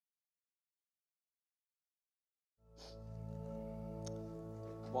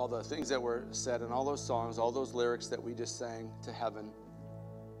While the things that were said and all those songs, all those lyrics that we just sang to heaven,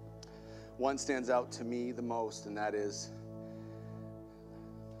 one stands out to me the most, and that is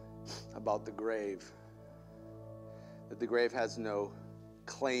about the grave. That the grave has no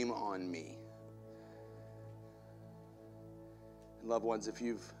claim on me. And loved ones, if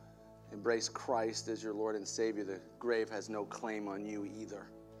you've embraced Christ as your Lord and Savior, the grave has no claim on you either.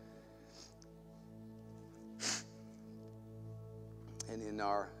 And in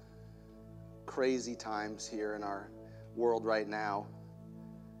our crazy times here in our world right now,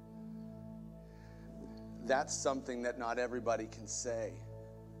 that's something that not everybody can say.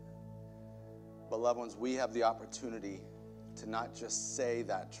 But loved ones, we have the opportunity to not just say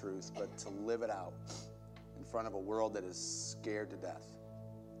that truth, but to live it out in front of a world that is scared to death.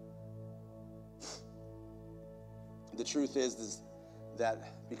 The truth is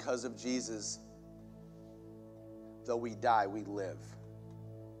that because of Jesus, though we die, we live.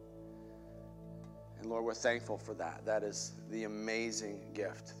 And Lord, we're thankful for that. That is the amazing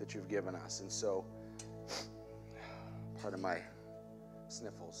gift that you've given us. And so, pardon my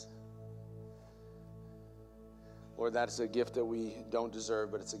sniffles. Lord, that's a gift that we don't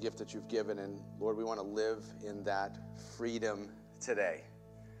deserve, but it's a gift that you've given. And Lord, we want to live in that freedom today.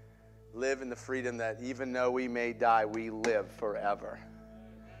 Live in the freedom that even though we may die, we live forever.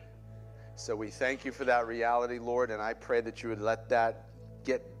 So we thank you for that reality, Lord, and I pray that you would let that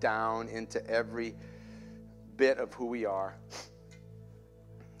get down into every bit of who we are.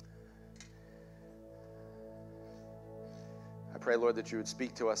 I pray, Lord, that you would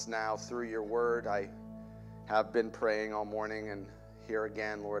speak to us now through your word. I have been praying all morning, and here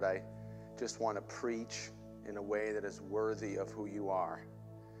again, Lord, I just want to preach in a way that is worthy of who you are.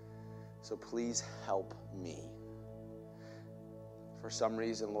 So please help me. For some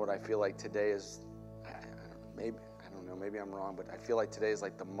reason, Lord, I feel like today is, maybe I'm wrong, but I feel like today is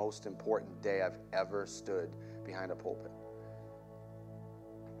like the most important day I've ever stood behind a pulpit.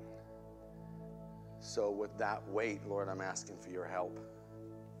 So with that weight, Lord, I'm asking for your help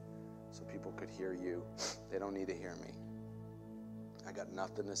so people could hear you. They don't need to hear me. I got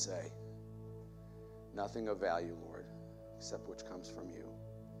nothing to say. Nothing of value, Lord, except which comes from you.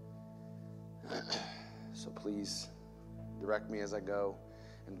 So please direct me as I go,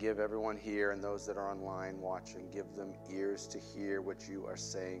 and give everyone here and those that are online watching, give them ears to hear what you are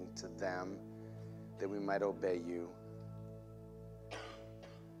saying to them, that we might obey you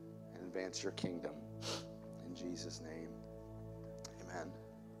and advance your kingdom. In Jesus' name, amen.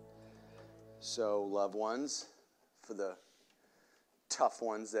 So, loved ones, for the tough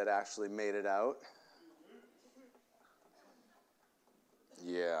ones that actually made it out.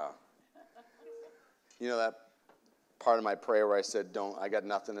 Yeah. You know that part of my prayer where I said, I got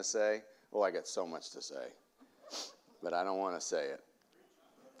nothing to say? Oh, I got so much to say. But I don't want to say it.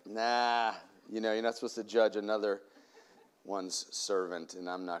 Nah, you're not supposed to judge another one's servant, and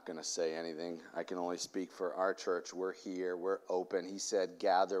I'm not going to say anything. I can only speak for our church. We're here. We're open. He said,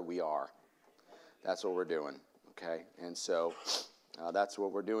 gather, we are. That's what we're doing, okay? And so that's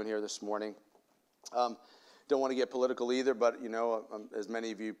what we're doing here this morning. Don't want to get political either, but, as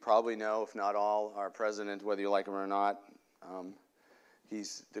many of you probably know, if not all, our president, whether you like him or not,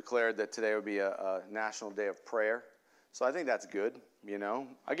 he's declared that today would be a national day of prayer. So I think that's good,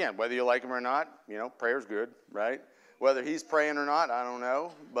 Again, whether you like him or not, prayer's good, right? Whether he's praying or not, I don't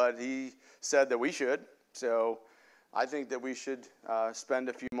know, but he said that we should. So I think that we should spend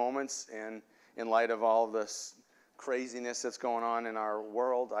a few moments, and in light of all this craziness that's going on in our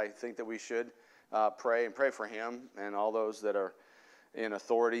world, I think that we should pray for him and all those that are in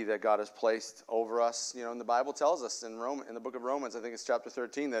authority that God has placed over us. And the Bible tells us in the book of Romans, I think it's chapter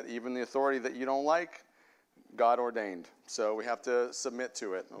 13, that even the authority that you don't like, God ordained. So we have to submit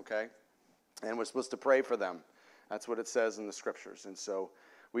to it, okay? And we're supposed to pray for them. That's what it says in the scriptures. And so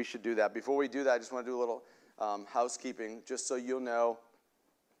we should do that. Before we do that, I just want to do a little housekeeping, just so you'll know.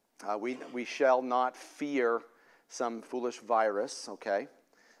 We shall not fear some foolish virus, okay?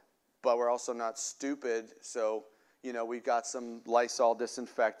 But we're also not stupid, so, we've got some Lysol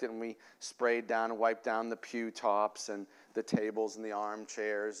disinfectant, and we sprayed down and wiped down the pew tops and the tables and the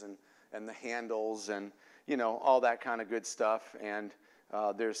armchairs and the handles and, all that kind of good stuff. And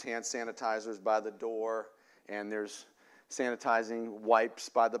there's hand sanitizers by the door, and there's sanitizing wipes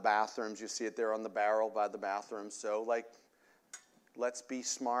by the bathrooms. You see it there on the barrel by the bathrooms. So, let's be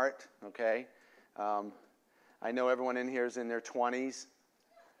smart, okay? I know everyone in here is in their 20s.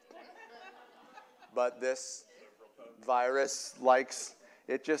 But this virus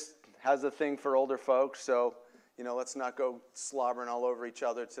it just has a thing for older folks. So, let's not go slobbering all over each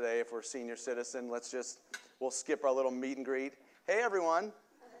other today if we're senior citizen. We'll skip our little meet and greet. Hey, everyone.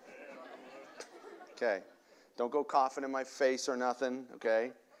 Okay. Don't go coughing in my face or nothing,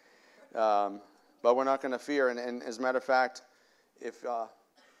 okay? But we're not going to fear. And as a matter of fact, if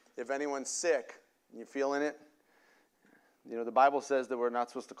anyone's sick, you feeling it? You know, the Bible says that we're not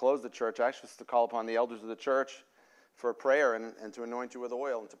supposed to close the church. Actually, supposed to call upon the elders of the church for a prayer and to anoint you with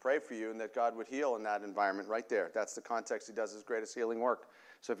oil and to pray for you and that God would heal in that environment right there. That's the context he does his greatest healing work.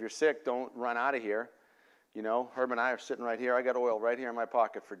 So if you're sick, don't run out of here. You know, Herb and I are sitting right here. I got oil right here in my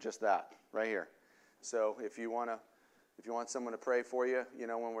pocket for just that, right here. So if you want someone to pray for you, you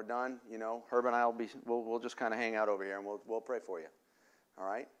know, when we're done, you know, Herb and I we'll just kind of hang out over here and we'll pray for you. All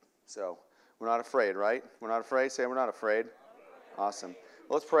right? So we're not afraid, right? We're not afraid. Say we're not afraid. Awesome.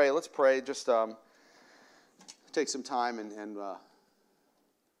 Well, let's pray. Let's pray. Just take some time and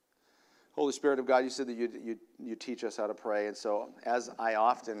Holy Spirit of God, you said that you teach us how to pray, and so as I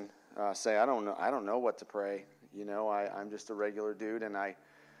often say, I don't know what to pray. You know, I'm just a regular dude, and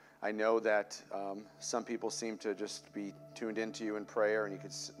I know that some people seem to just be tuned into you in prayer, and you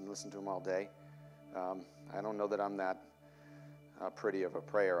could sit and listen to them all day. I don't know that I'm that pretty of a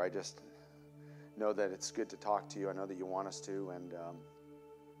prayer. I just know that it's good to talk to you. I know that you want us to, and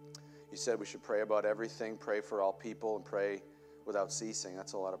you said we should pray about everything, pray for all people, and pray without ceasing.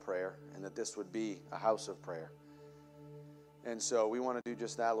 That's a lot of prayer, and that this would be a house of prayer. And so we want to do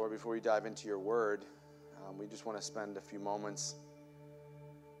just that, Lord. Before we dive into your word, we just want to spend a few moments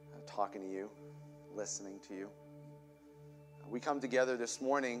talking to you, listening to you. We come together this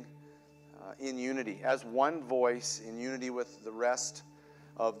morning in unity, as one voice, in unity with the rest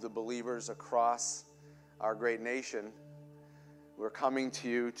of the believers across our great nation. We're coming to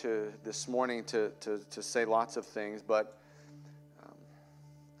you this morning to say lots of things, but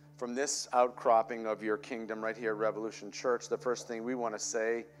from this outcropping of your kingdom right here at Revolution Church, the first thing we want to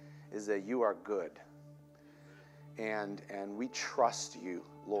say is that you are good. And we trust you,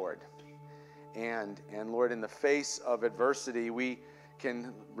 Lord. And Lord, in the face of adversity, we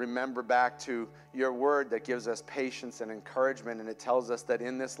can remember back to your word that gives us patience and encouragement, and it tells us that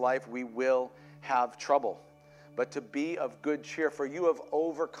in this life we will have trouble, but to be of good cheer, for you have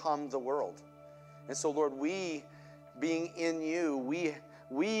overcome the world. And so, Lord, we, being in you,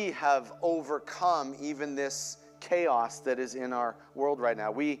 we have overcome even this chaos that is in our world right now.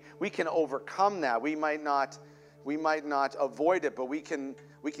 We can overcome that. We might not avoid it, but we can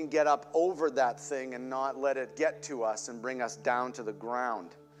get up over that thing and not let it get to us and bring us down to the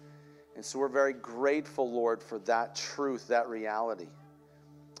ground. And so we're very grateful, Lord, for that truth, that reality.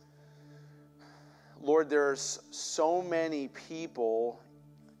 Lord, there's so many people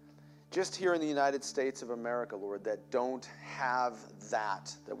just here in the United States of America, Lord, that don't have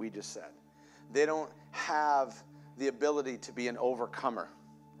that we just said. They don't have the ability to be an overcomer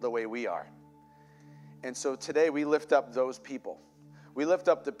the way we are. And so today we lift up those people. We lift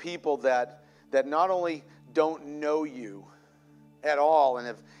up the people that not only don't know you at all and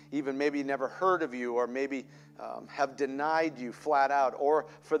have even maybe never heard of you, or maybe have denied you flat out, or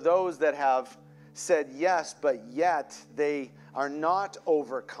for those that have said yes, but yet they are not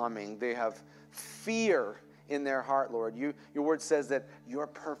overcoming. They have fear in their heart, Lord. Your word says that your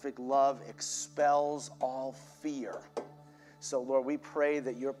perfect love expels all fear. So, Lord, we pray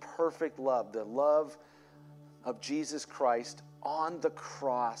that your perfect love, the love of Jesus Christ on the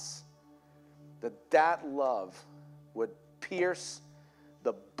cross, that love would pierce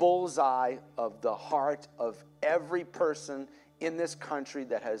the bullseye of the heart of every person in this country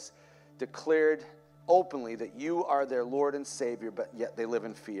that has declared openly that you are their Lord and Savior, but yet they live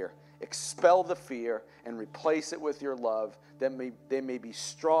in fear. Expel the fear and replace it with your love, that they may be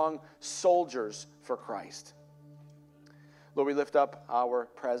strong soldiers for Christ. Lord, we lift up our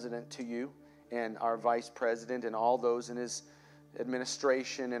president to you, and our vice president, and all those in his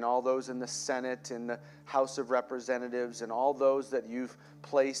administration, and all those in the Senate and the House of Representatives, and all those that you've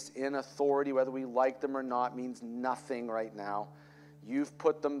placed in authority, whether we like them or not, means nothing right now. You've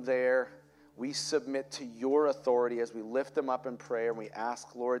put them there. We submit to your authority as we lift them up in prayer, and we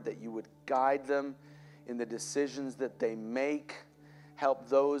ask, Lord, that you would guide them in the decisions that they make. Help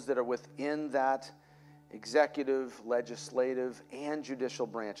those that are within that executive, legislative, and judicial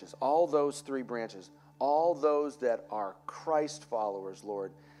branches. All those three branches. All those that are Christ followers,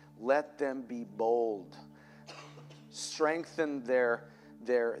 Lord, let them be bold. Strengthen their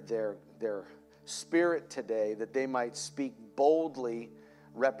spirit today, that they might speak boldly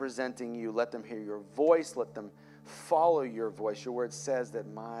representing you. Let them hear your voice. Let them follow your voice. Your word says that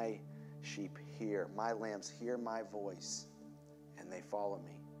my sheep hear, my lambs hear my voice, and they follow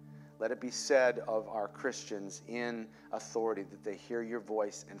me. Let it be said of our Christians in authority that they hear your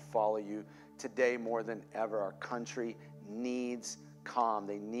voice and follow you. Today more than ever, our country needs calm.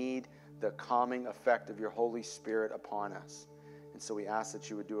 They need the calming effect of your Holy Spirit upon us. And so we ask that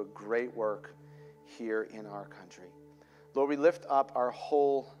you would do a great work here in our country. Lord, we lift up our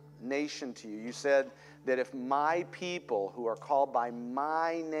whole nation to you. You said that if my people who are called by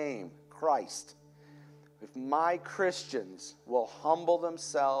my name, Christ, if my Christians will humble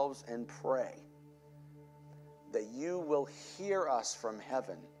themselves and pray, that you will hear us from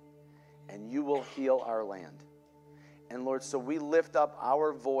heaven and you will heal our land. And Lord, so we lift up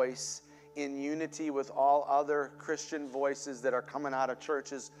our voice in unity with all other Christian voices that are coming out of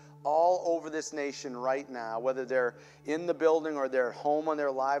churches all over this nation right now, whether they're in the building or they're at home on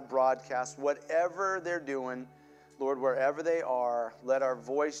their live broadcast, whatever they're doing, Lord, wherever they are, let our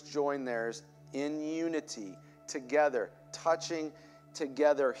voice join theirs in unity, together, touching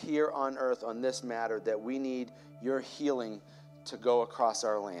together here on earth on this matter, that we need your healing to go across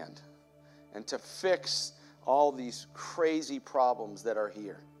our land and to fix all these crazy problems that are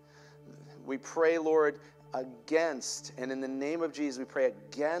here. We pray, Lord, against, and in the name of Jesus, we pray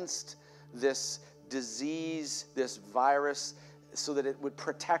against this disease, this virus, so that it would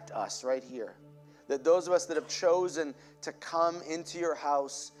protect us right here. That those of us that have chosen to come into your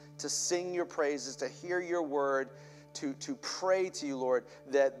house, to sing your praises, to hear your word, to pray to you, Lord,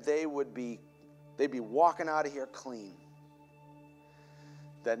 that they'd be walking out of here clean.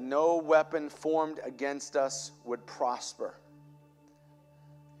 That no weapon formed against us would prosper.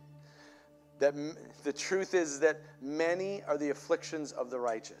 That the truth is that many are the afflictions of the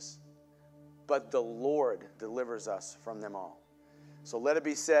righteous, but the Lord delivers us from them all. So let it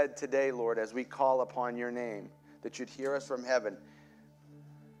be said today, Lord, as we call upon your name, that you'd hear us from heaven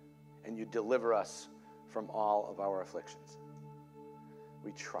and you'd deliver us from all of our afflictions.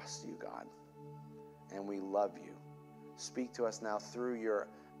 We trust you, God, and we love you. Speak to us now through your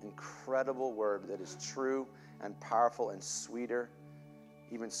incredible word that is true and powerful and sweeter,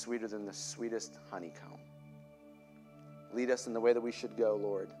 even sweeter than the sweetest honeycomb. Lead us in the way that we should go,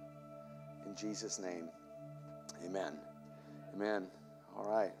 Lord. In Jesus' name, amen. Amen. All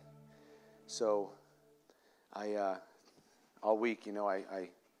right. So, all week, I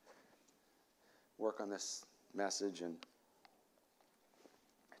work on this message and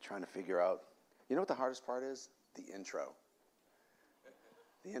trying to figure out, what the hardest part is? The intro.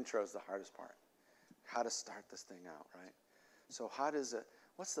 The intro is the hardest part. How to start this thing out, right? So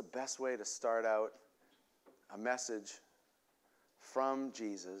what's the best way to start out a message from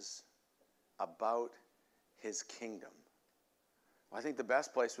Jesus about his kingdom? Well, I think the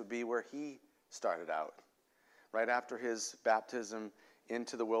best place would be where he started out. Right after his baptism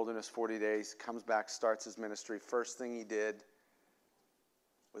into the wilderness 40 days, comes back, starts his ministry. First thing he did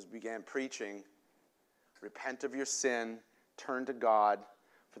was began preaching, repent of your sin, turn to God,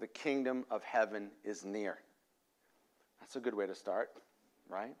 for the kingdom of heaven is near. That's a good way to start,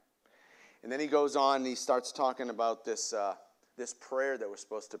 right? And then he goes on and he starts talking about this prayer that we're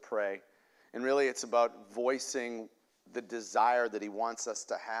supposed to pray. And really it's about voicing the desire that he wants us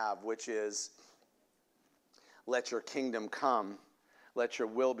to have, which is, let your kingdom come, let your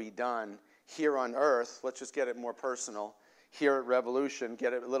will be done here on earth. Let's just get it more personal. Here at Revolution,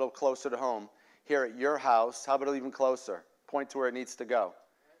 get it a little closer to home. Here at your house, how about even closer? Point to where it needs to go.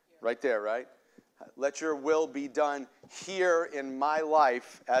 Right there, right? Let your will be done here in my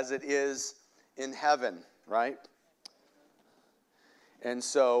life as it is in heaven, right? And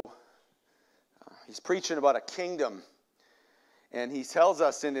so he's preaching about a kingdom. And he tells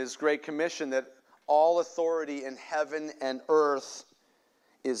us in his Great Commission that all authority in heaven and earth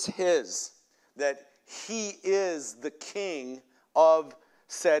is his. That he is the king of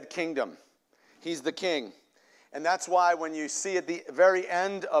said kingdom. He's the king. And that's why when you see at the very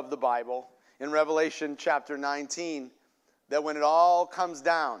end of the Bible, in Revelation chapter 19, that when it all comes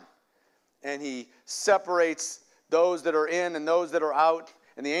down and he separates those that are in and those that are out,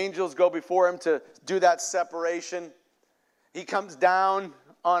 and the angels go before him to do that separation, he comes down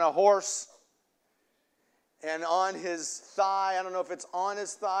on a horse, and on his thigh, I don't know if it's on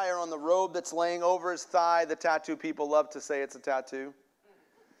his thigh or on the robe that's laying over his thigh. The tattoo people love to say it's a tattoo.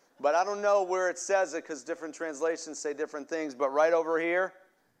 But I don't know where it says it because different translations say different things. But right over here,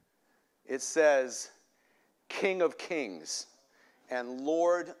 it says King of Kings and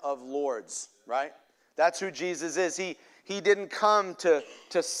Lord of Lords, right? That's who Jesus is. He didn't come to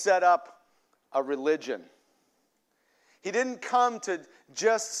set up a religion. He didn't come to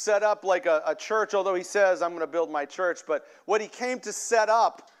just set up like a church, although he says, I'm going to build my church. But what he came to set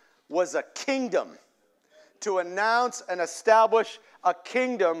up was a kingdom, to announce and establish a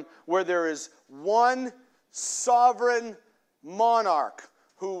kingdom where there is one sovereign monarch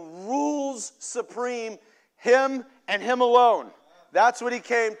who rules supreme, him and him alone. That's what he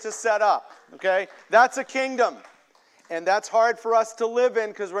came to set up, okay? That's a kingdom. And that's hard for us to live in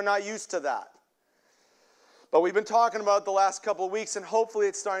because we're not used to that. But we've been talking about it the last couple of weeks, and hopefully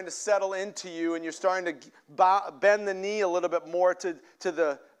it's starting to settle into you, and you're starting to bend the knee a little bit more to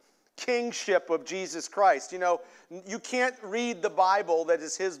the kingship of Jesus Christ. You know, you can't read the Bible, that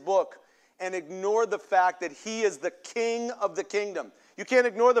is his book, and ignore the fact that he is the king of the kingdom. You can't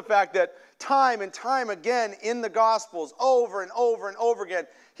ignore the fact that time and time again in the Gospels, over and over and over again,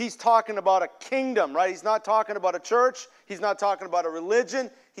 he's talking about a kingdom, right? He's not talking about a church. He's not talking about a religion.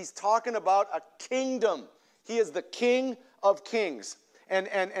 He's talking about a kingdom. He is the King of Kings.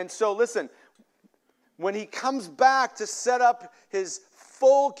 And so listen, when he comes back to set up his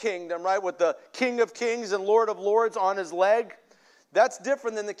full kingdom, right, with the King of Kings and Lord of Lords on his leg, that's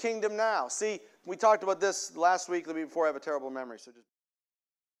different than the kingdom now. See, we talked about this last week, the week before. I have a terrible memory, so just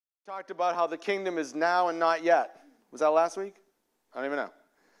talked about how the kingdom is now and not yet. Was that last week? I don't even know.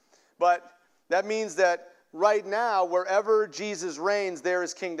 But that means that right now, wherever Jesus reigns, there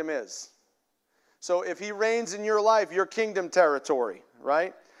his kingdom is. So if he reigns in your life, your kingdom territory,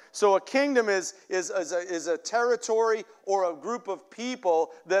 right? So a kingdom is a territory or a group of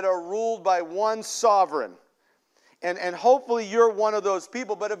people that are ruled by one sovereign. And hopefully you're one of those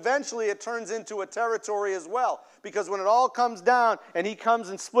people, but eventually it turns into a territory as well. Because when it all comes down and he comes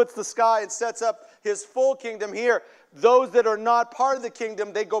and splits the sky and sets up his full kingdom here, those that are not part of the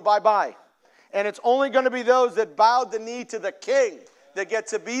kingdom, they go bye-bye. And it's only going to be those that bowed the knee to the king that get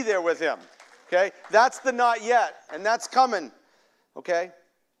to be there with him. Okay? That's the not yet, and that's coming. Okay?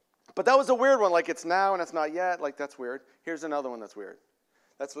 But that was a weird one, like it's now and it's not yet. Like, that's weird. Here's another one that's weird.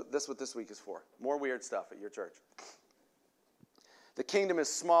 That's what this week is for. More weird stuff at your church. The kingdom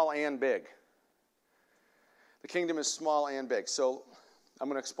is small and big. The kingdom is small and big. So I'm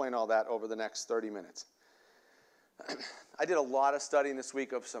going to explain all that over the next 30 minutes. I did a lot of studying this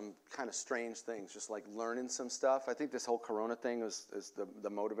week of some kind of strange things, just like learning some stuff. I think this whole corona thing is the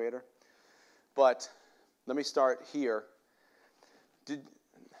motivator. But let me start here.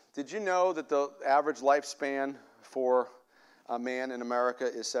 Did you know that the average lifespan for a man in America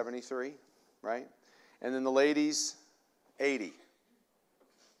is 73, right? And then the ladies, 80.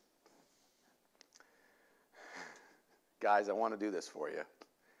 Guys, I want to do this for you.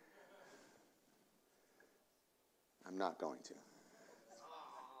 I'm not going to.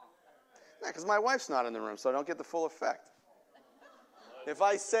 Because my wife's not in the room, so I don't get the full effect. If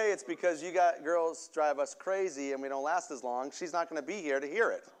I say it's because you got girls drive us crazy and we don't last as long, she's not going to be here to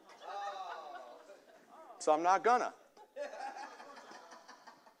hear it. So I'm not gonna.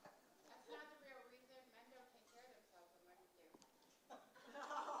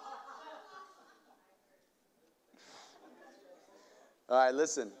 All right,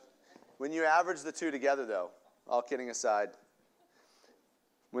 listen. When you average the two together, though, all kidding aside,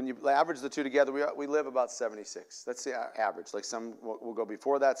 when you average the two together, we live about 76. That's the average. Like some will go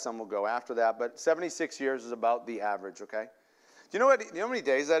before that, some will go after that, but 76 years is about the average, okay? Do you know how many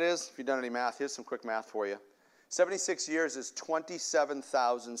days that is? If you've done any math, here's some quick math for you. 76 years is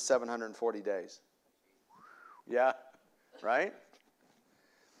 27,740 days. Yeah, right?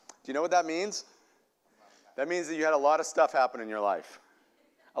 Do you know what that means? That means that you had a lot of stuff happen in your life.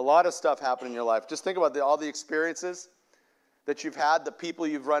 A lot of stuff happened in your life. Just think about all the experiences that you've had, the people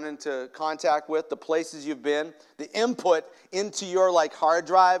you've run into contact with, the places you've been. The input into your hard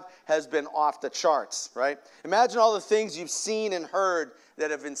drive has been off the charts, right? Imagine all the things you've seen and heard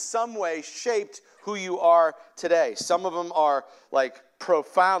that have in some way shaped who you are today. Some of them are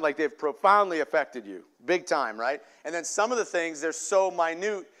profound, they've profoundly affected you, big time, right? And then some of the things, they're so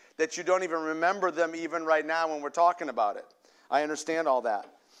minute that you don't even remember them even right now when we're talking about it. I understand all that.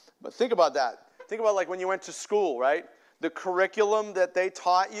 But think about that. Think about when you went to school, right? The curriculum that they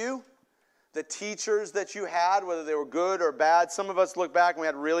taught you, the teachers that you had, whether they were good or bad. Some of us look back and we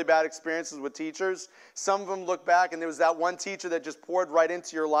had really bad experiences with teachers. Some of them look back and there was that one teacher that just poured right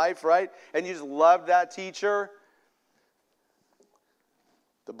into your life, right? And you just loved that teacher.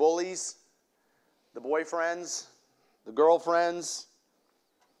 The bullies, the boyfriends, the girlfriends,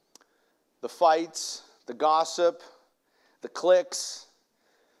 the fights, the gossip, the cliques,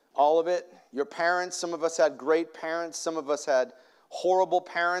 all of it. Your parents, some of us had great parents. Some of us had horrible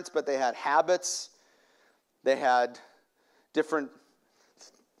parents, but they had habits. They had different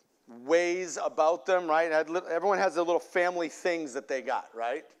ways about them, right? Everyone has their little family things that they got,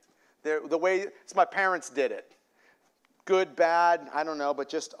 right? The way my parents did it. Good, bad, I don't know, but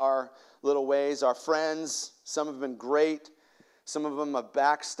just our little ways. Our friends, some have been great. Some of them have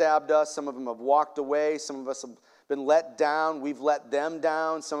backstabbed us. Some of them have walked away. Some of us have been let down. We've let them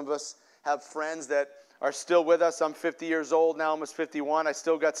down. Some of us have friends that are still with us. I'm 50 years old now, almost 51. I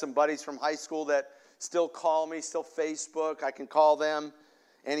still got some buddies from high school that still call me, still Facebook. I can call them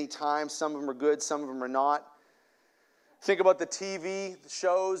anytime. Some of them are good, some of them are not. Think about the TV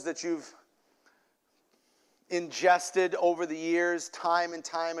shows that you've ingested over the years, time and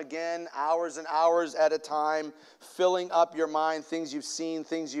time again, hours and hours at a time, filling up your mind, things you've seen,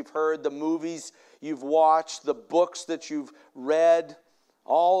 things you've heard, the movies you've watched, the books that you've read,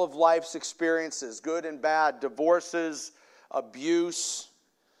 all of life's experiences, good and bad, divorces, abuse.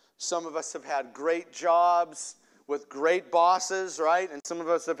 Some of us have had great jobs with great bosses, right? And some of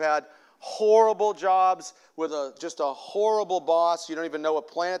us have had horrible jobs with just a horrible boss. You don't even know what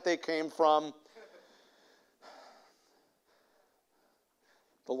planet they came from.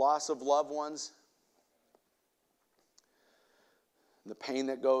 The loss of loved ones, the pain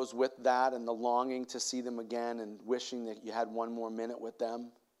that goes with that, and the longing to see them again and wishing that you had one more minute with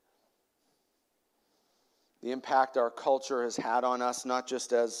them. The impact our culture has had on us, not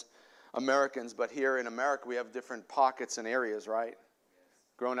just as Americans, but here in America we have different pockets and areas, right?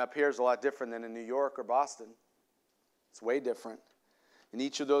 Growing up here is a lot different than in New York or Boston. It's way different. And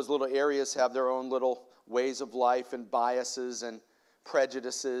each of those little areas have their own little ways of life and biases and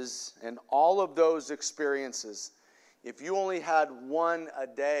prejudices, and all of those experiences. If you only had one a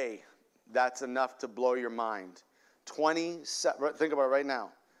day, that's enough to blow your mind. Think about it right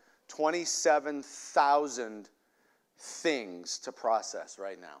now. 27,000 things to process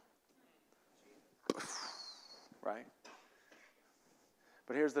right now. Right?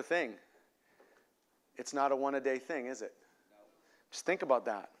 But here's the thing. It's not a one-a-day thing, is it? Just think about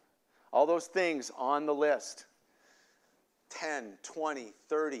that. All those things on the list. 10, 20,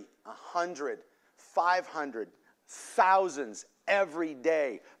 30, 100, 500, thousands every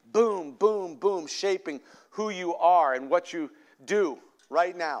day. Boom, boom, boom, shaping who you are and what you do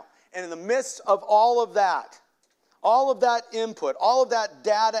right now. And in the midst of all of that input, all of that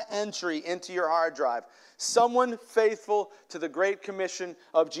data entry into your hard drive, someone faithful to the Great Commission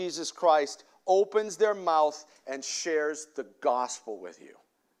of Jesus Christ opens their mouth and shares the gospel with you.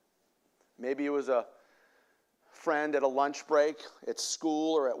 Maybe it was a friend at a lunch break, at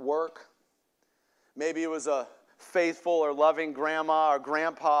school or at work. Maybe it was a faithful or loving grandma or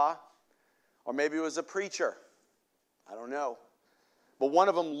grandpa. Or maybe it was a preacher. I don't know. But one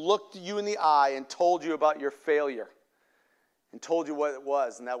of them looked you in the eye and told you about your failure. And told you what it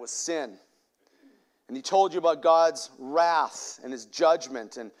was, and that was sin. And he told you about God's wrath and his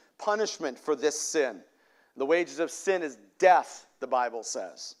judgment and punishment for this sin. The wages of sin is death, the Bible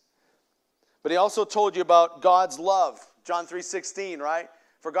says. But he also told you about God's love. John 3:16, right?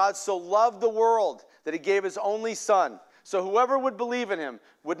 For God so loved the world that he gave his only son. So whoever would believe in him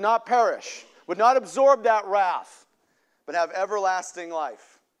would not perish, would not absorb that wrath, but have everlasting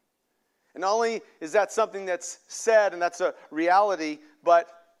life. And not only is that something that's said and that's a reality,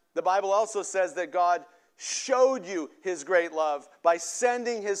 but the Bible also says that God showed you his great love by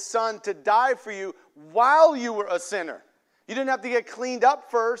sending his son to die for you while you were a sinner. You didn't have to get cleaned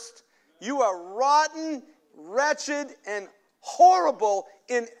up first. You are rotten, wretched, and horrible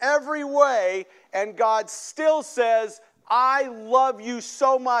in every way, and God still says, I love you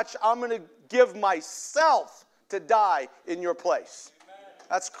so much, I'm going to give myself to die in your place. Amen.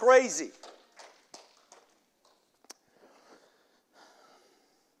 That's crazy.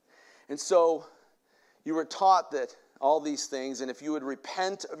 And so you were taught that all these things, and if you would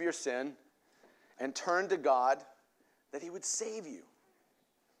repent of your sin and turn to God, that he would save you.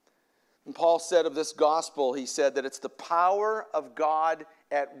 And Paul said of this gospel, he said that it's the power of God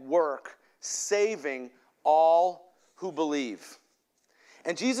at work, saving all who believe.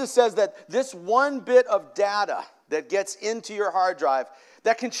 And Jesus says that this one bit of data that gets into your hard drive,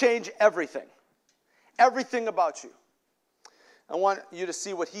 that can change everything. Everything about you. I want you to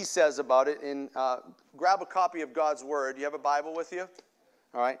see what he says about it. Grab a copy of God's Word. You have a Bible with you?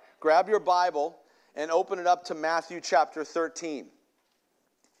 All right. Grab your Bible and open it up to Matthew chapter 13.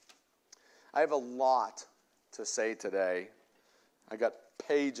 I have a lot to say today. I got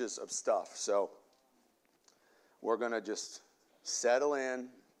pages of stuff, so we're going to just settle in,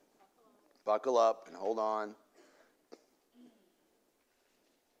 buckle up, and hold on.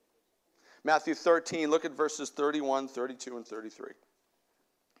 Matthew 13, look at verses 31, 32, and 33.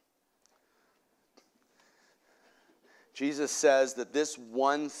 Jesus says that this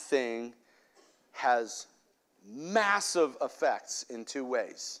one thing has massive effects in two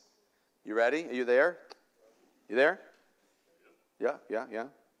ways. You ready? Are you there? You there? Yeah.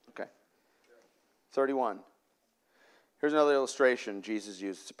 Okay. 31. Here's another illustration Jesus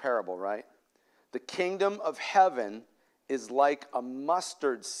used. It's a parable, right? The kingdom of heaven is like a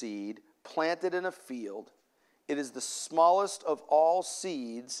mustard seed planted in a field. It is the smallest of all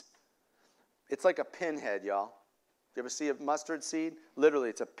seeds. It's like a pinhead, y'all. You ever see a mustard seed? Literally,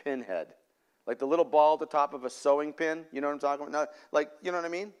 it's a pinhead. Like the little ball at the top of a sewing pin. You know what I'm talking about? No, like, you know what I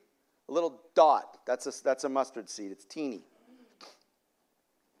mean? A little dot. That's a mustard seed. It's teeny.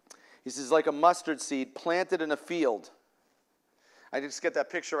 He says, like a mustard seed planted in a field. I just get that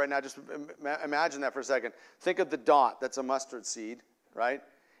picture right now. Just imagine that for a second. Think of the dot. That's a mustard seed, right?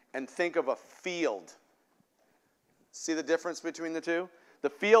 And think of a field. See the difference between the two? The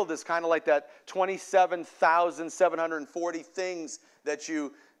field is kind of like that 27,740 things that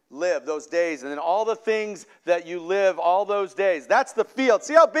you live those days. And then all the things that you live all those days. That's the field.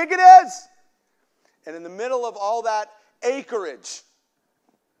 See how big it is? And in the middle of all that acreage,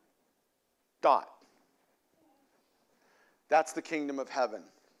 dot. That's the kingdom of heaven.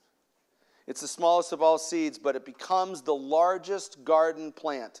 It's the smallest of all seeds, but it becomes the largest garden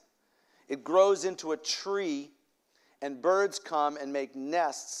plant. It grows into a tree, and birds come and make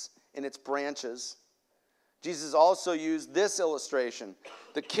nests in its branches. Jesus also used this illustration.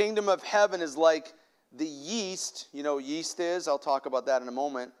 The kingdom of heaven is like the yeast. You know what yeast is? I'll talk about that in a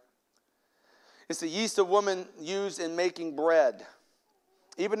moment. It's the yeast a woman used in making bread.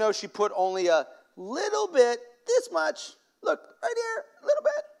 Even though she put only a little bit, this much, look, right here, a little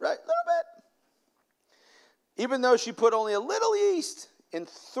bit, right, a little bit. Even though she put only a little yeast in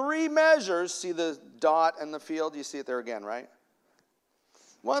 3 measures, see the dot and the field? You see it there again, right?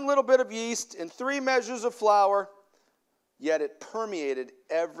 1 little bit of yeast in 3 measures of flour, yet it permeated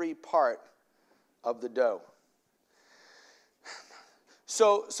every part of the dough.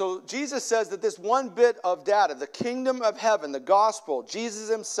 So Jesus says that this one bit of data, the kingdom of heaven, the gospel, Jesus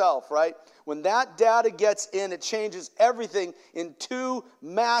himself, right? When that data gets in, it changes everything in 2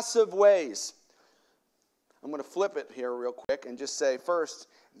 massive ways. I'm going to flip it here real quick and just say first,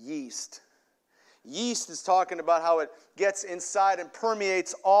 yeast. Yeast is talking about how it gets inside and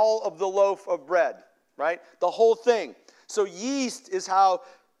permeates all of the loaf of bread, right? The whole thing. So yeast is how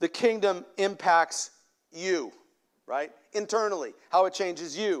the kingdom impacts you, right? Internally, how it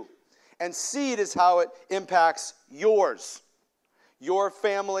changes you. And seed is how it impacts yours. Your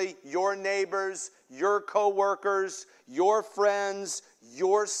family, your neighbors, your co-workers, your friends,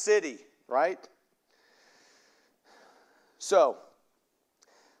 your city, right? So,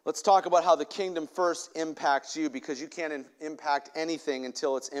 let's talk about how the kingdom first impacts you, because you can't impact anything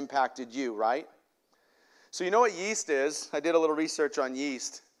until it's impacted you, right? So you know what yeast is? I did a little research on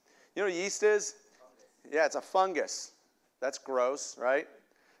yeast. You know what yeast is? Yeah, it's a fungus. That's gross, right?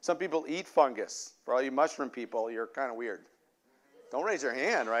 Some people eat fungus. For all you mushroom people, you're kind of weird. Don't raise your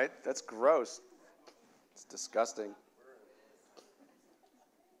hand, right? That's gross. It's disgusting.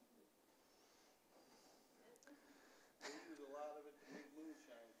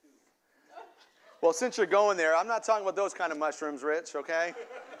 Well, since you're going there, I'm not talking about those kind of mushrooms, Rich, okay?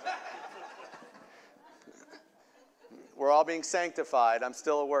 We're all being sanctified. I'm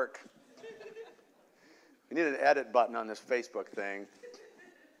still at work. We need an edit button on this Facebook thing.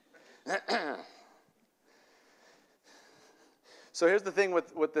 So here's the thing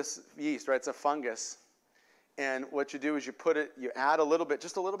with this yeast, right? It's a fungus. And what you do is you add a little bit,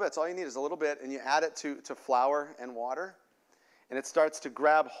 just a little bit. It's all you need is a little bit, and you add it to flour and water. And it starts to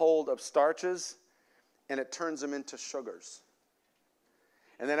grab hold of starches, and it turns them into sugars.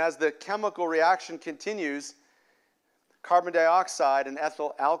 And then as the chemical reaction continues, carbon dioxide and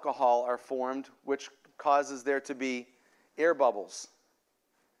ethyl alcohol are formed, which causes there to be air bubbles.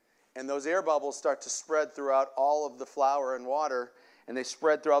 And those air bubbles start to spread throughout all of the flour and water, and they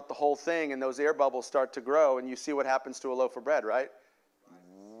spread throughout the whole thing, and those air bubbles start to grow, and you see what happens to a loaf of bread, right?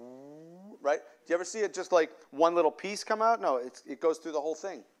 Right? Do you ever see it just like one little piece come out? No, it goes through the whole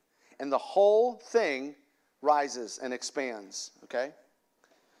thing. And the whole thing rises and expands, okay?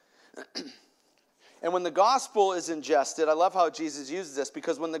 And when the gospel is ingested, I love how Jesus uses this,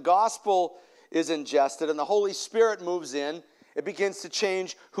 because when the gospel is ingested and the Holy Spirit moves in, it begins to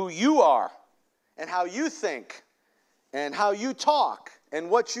change who you are and how you think and how you talk and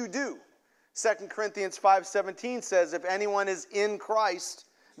what you do. 2 Corinthians 5:17 says, if anyone is in Christ,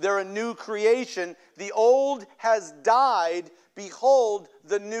 they're a new creation. The old has died. Behold,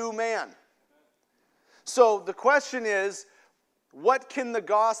 the new man. So the question is, what can the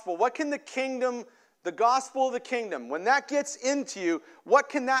gospel, what can the kingdom, the gospel of the kingdom, when that gets into you, what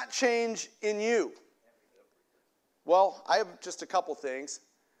can that change in you? Well, I have just a couple things.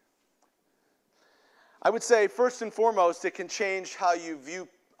 I would say, first and foremost, it can change how you view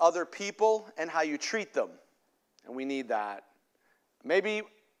other people and how you treat them. And we need that.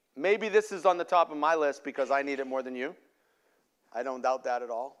 Maybe this is on the top of my list because I need it more than you. I don't doubt that at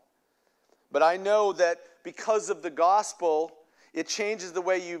all. But I know that because of the gospel, it changes the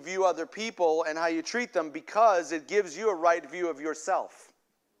way you view other people and how you treat them because it gives you a right view of yourself.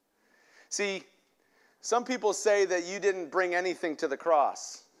 See, some people say that you didn't bring anything to the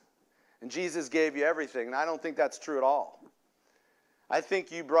cross and Jesus gave you everything, and I don't think that's true at all. I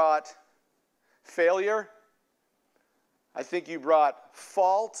think you brought failure. I think you brought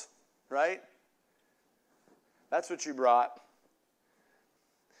fault, right? That's what you brought.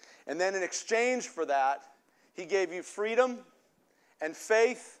 And then in exchange for that, he gave you freedom and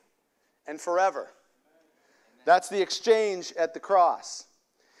faith and forever. That's the exchange at the cross.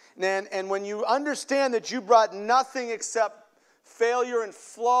 And when you understand that you brought nothing except failure and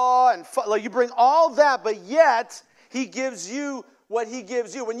flaw, like you bring all that, but yet he gives you what he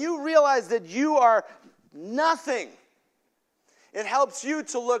gives you. When you realize that you are nothing, it helps you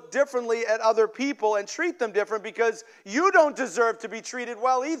to look differently at other people and treat them different because you don't deserve to be treated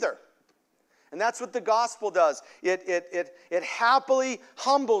well either. And that's what the gospel does. It happily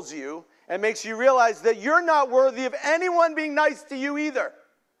humbles you and makes you realize that you're not worthy of anyone being nice to you either.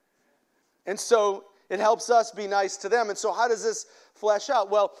 And so it helps us be nice to them. And so how does this flesh out?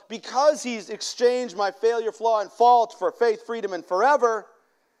 Well, because he's exchanged my failure, flaw, and fault for faith, freedom, and forever,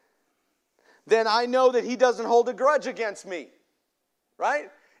 then I know that he doesn't hold a grudge against me.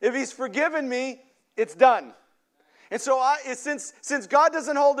 Right? If he's forgiven me, it's done. And so since God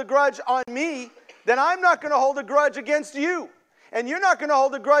doesn't hold a grudge on me, then I'm not going to hold a grudge against you. And you're not going to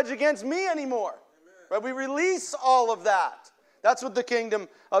hold a grudge against me anymore. Right? We release all of that. That's what the kingdom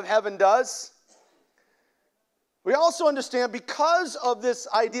of heaven does. We also understand because of this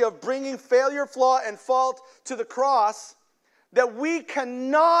idea of bringing failure, flaw, and fault to the cross, that we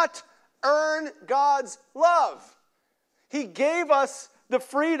cannot earn God's love. He gave us the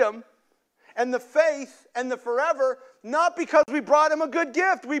freedom and the faith and the forever, not because we brought him a good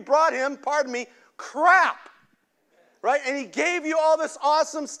gift. We brought him, crap. Right? And he gave you all this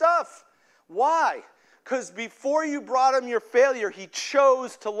awesome stuff. Why? Because before you brought him your failure, he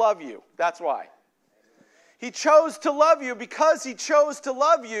chose to love you. That's why. He chose to love you. Because he chose to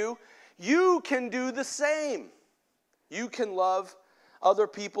love you, you can do the same. You can love other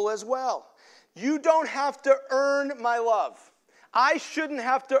people as well. You don't have to earn my love. I shouldn't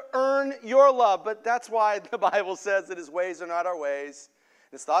have to earn your love, but that's why the Bible says that his ways are not our ways,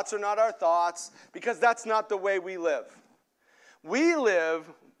 his thoughts are not our thoughts, because that's not the way we live. We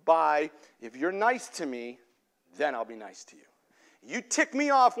live by, if you're nice to me, then I'll be nice to you. You tick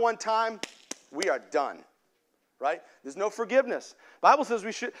me off one time, we are done. Right? There's no forgiveness. The Bible says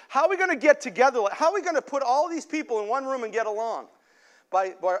we should. How are we going to get together? How are we going to put all these people in one room and get along?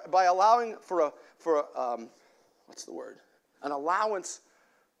 By allowing for what's the word? An allowance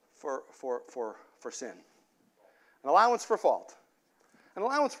for sin. An allowance for fault. An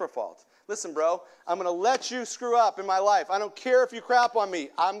allowance for fault. Listen, bro, I'm going to let you screw up in my life. I don't care if you crap on me.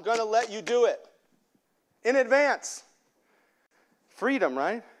 I'm going to let you do it. In advance. Freedom,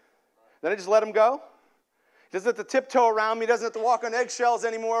 right? Then I just let him go. He doesn't have to tiptoe around me. He doesn't have to walk on eggshells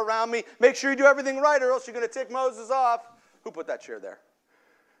anymore around me. Make sure you do everything right or else you're going to tick Moses off. Who put that chair there?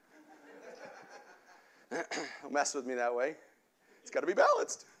 Don't mess with me that way. It's got to be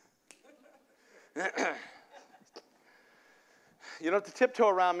balanced. You don't have to tiptoe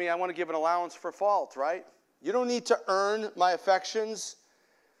around me. I want to give an allowance for fault, right? You don't need to earn my affections.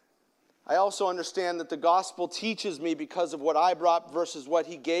 I also understand that the gospel teaches me because of what I brought versus what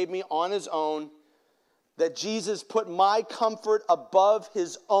he gave me on his own, that Jesus put my comfort above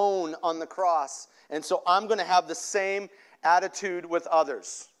his own on the cross. And so I'm going to have the same attitude with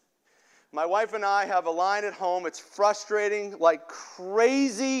others. My wife and I have a line at home. It's frustrating like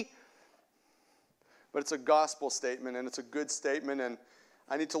crazy, but it's a gospel statement, and it's a good statement, and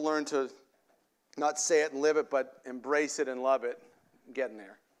I need to learn to not say it and live it, but embrace it and love it. I'm getting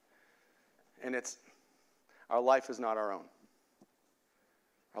there. And it's, our life is not our own.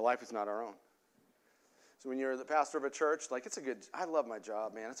 Our life is not our own. So when you're the pastor of a church, like I love my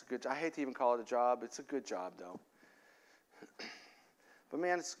job, man. It's a good, I hate to even call it a job. It's a good job, though. But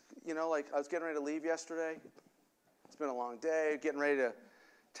man, it's, like I was getting ready to leave yesterday. It's been a long day. Getting ready to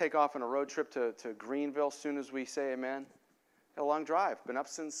take off on a road trip to Greenville as soon as we say amen. Had a long drive. Been up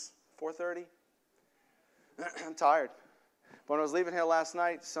since 4:30. I'm tired. But when I was leaving here last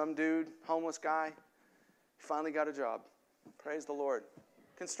night, some dude, homeless guy, finally got a job. Praise the Lord.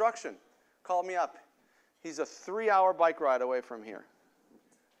 Construction. Called me up. He's a 3-hour bike ride away from here.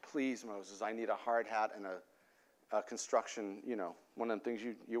 Please, Moses, I need a hard hat and a construction, one of them things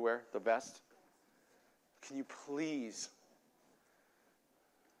you wear, the vest. Can you please?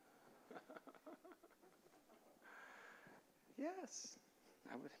 Yes.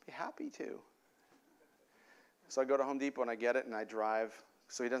 I would be happy to. So I go to Home Depot and I get it and I drive,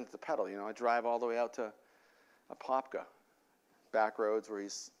 so he doesn't have to pedal, I drive all the way out to Apopka, back roads where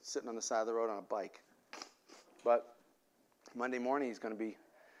he's sitting on the side of the road on a bike. But Monday morning he's going to be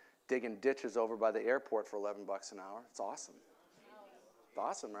digging ditches over by the airport for $11 an hour. It's awesome. It's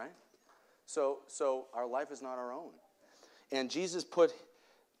awesome, right? So our life is not our own. And Jesus put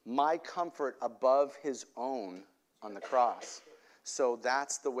my comfort above his own on the cross. So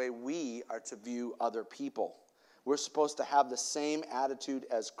that's the way we are to view other people. We're supposed to have the same attitude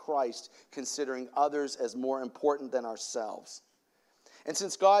as Christ, considering others as more important than ourselves. And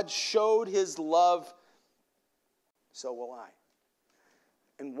since God showed his love, so will I.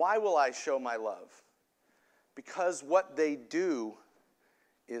 And why will I show my love? Because what they do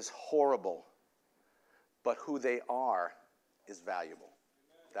is horrible, but who they are is valuable.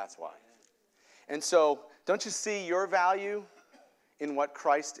 That's why. And so, don't you see your value in what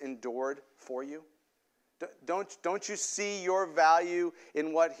Christ endured for you? Don't you see your value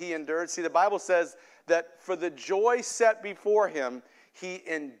in what he endured? See, the Bible says that for the joy set before him, he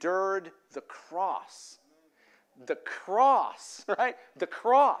endured the cross. The cross, right? The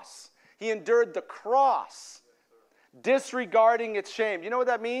cross. He endured the cross, disregarding its shame. You know what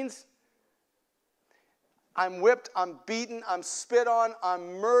that means? I'm whipped, I'm beaten, I'm spit on,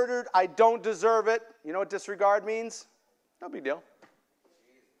 I'm murdered, I don't deserve it. You know what disregard means? No big deal.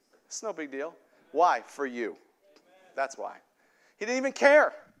 It's no big deal. Why? For you. That's why. He didn't even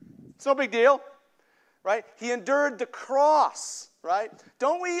care. It's no big deal. Right? He endured the cross. Right?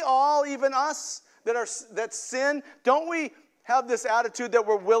 Don't we all, even us that sin, don't we have this attitude that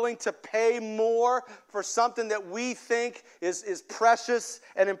we're willing to pay more for something that we think is precious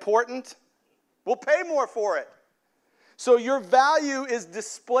and important? We'll pay more for it. So your value is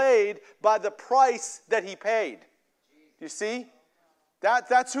displayed by the price that he paid. You see?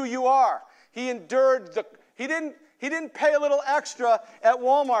 That's who you are. He endured he didn't pay a little extra at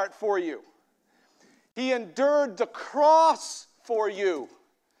Walmart for you. He endured the cross for you.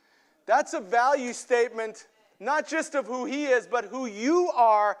 That's a value statement, not just of who he is, but who you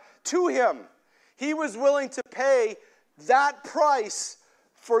are to him. He was willing to pay that price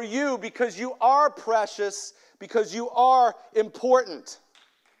for you because you are precious, because you are important.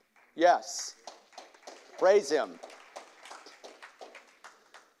 Yes. Praise him.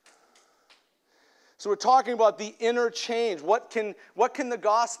 So we're talking about the inner change. What can the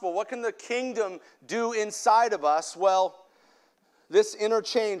gospel, what can the kingdom do inside of us? Well, this inner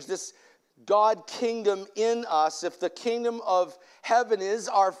change, this God kingdom in us, if the kingdom of heaven is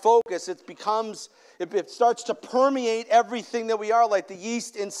our focus, it starts to permeate everything that we are, like the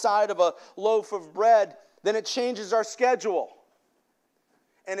yeast inside of a loaf of bread, then it changes our schedule.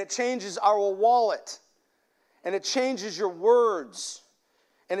 And it changes our wallet. And it changes your words.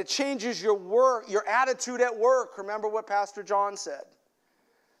 And it changes your work, your attitude at work. Remember what Pastor John said.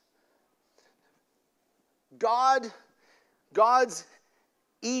 God's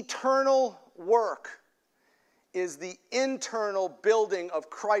eternal work is the internal building of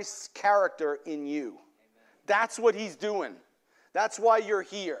Christ's character in you. Amen. That's what he's doing. That's why you're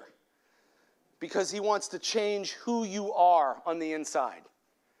here. Because he wants to change who you are on the inside.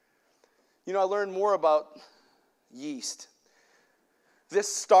 I learned more about yeast. This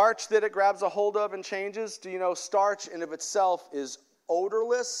starch that it grabs a hold of and changes, do you know starch in of itself is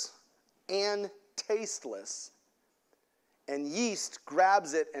odorless and tasteless. And yeast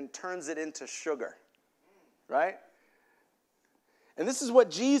grabs it and turns it into sugar. Right? And this is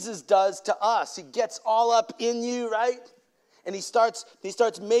what Jesus does to us. He gets all up in you, right? And he starts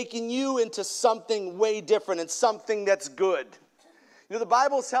making you into something way different and something that's good. The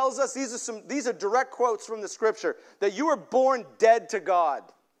Bible tells us, these are direct quotes from the scripture, that you were born dead to God,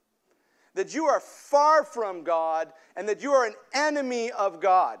 that you are far from God, and that you are an enemy of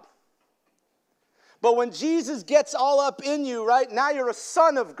God. But when Jesus gets all up in you, right, now you're a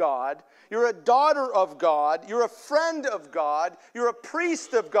son of God, you're a daughter of God, you're a friend of God, you're a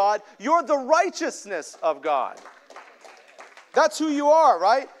priest of God, you're the righteousness of God. That's who you are,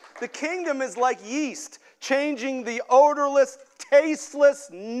 right? The kingdom is like yeast, changing the odorless, tasteless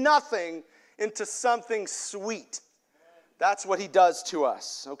nothing into something sweet. That's what he does to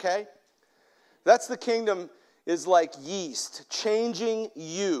us, okay? That's the kingdom is like yeast, changing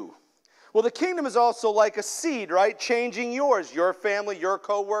you. Well, the kingdom is also like a seed, right? Changing yours, your family, your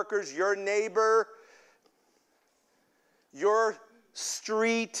co-workers, your neighbor, your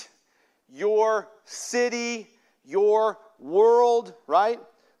street, your city, your world, right?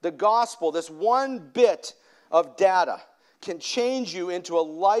 The gospel, this one bit of data can change you into a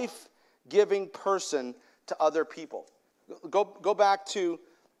life-giving person to other people. Go back to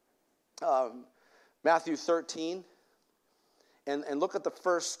Matthew 13 and look at the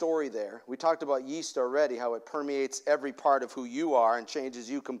first story there. We talked about yeast already, how it permeates every part of who you are and changes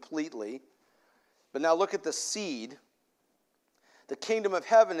you completely. But now look at the seed. The kingdom of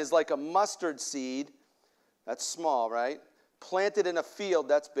heaven is like a mustard seed. That's small, right? Planted in a field,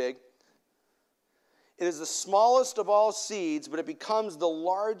 that's big. It is the smallest of all seeds, but it becomes the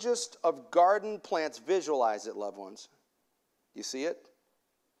largest of garden plants. Visualize it, loved ones. You see it?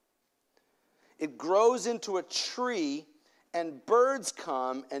 It grows into a tree, and birds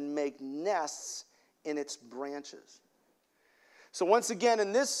come and make nests in its branches. So once again,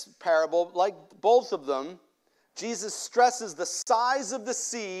 in this parable, like both of them, Jesus stresses the size of the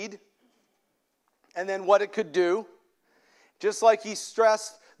seed and then what it could do. Just like he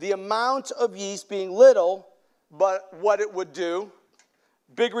stressed the amount of yeast being little, but what it would do.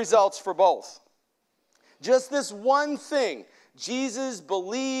 Big results for both. Just this one thing, Jesus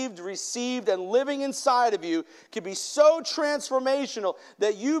believed, received, and living inside of you can be so transformational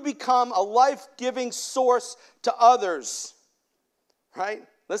that you become a life-giving source to others. Right?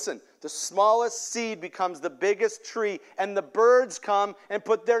 Listen, the smallest seed becomes the biggest tree, and the birds come and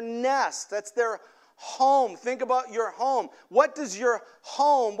put their nest. That's their home. Think about your home. What does your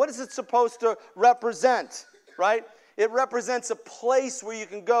home, what is it supposed to represent? Right? It represents a place where you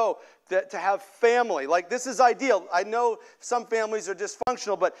can go to have family. Like, this is ideal. I know some families are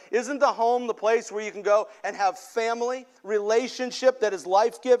dysfunctional, but isn't the home the place where you can go and have family, relationship that is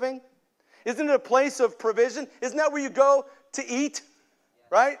life-giving? Isn't it a place of provision? Isn't that where you go to eat?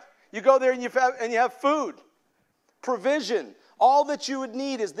 Right? You go there and you have food. Provision. All that you would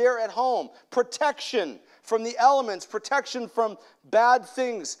need is there at home. Protection from the elements. Protection from bad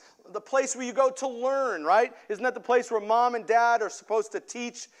things. The place where you go to learn, right? Isn't that the place where mom and dad are supposed to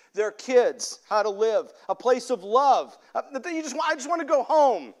teach their kids how to live? A place of love. I just want to go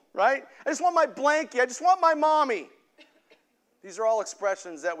home, right? I just want my blankie. I just want my mommy. These are all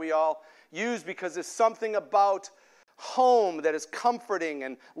expressions that we all use because there's something about home that is comforting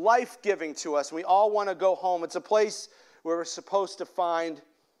and life-giving to us. We all want to go home. It's a place where we're supposed to find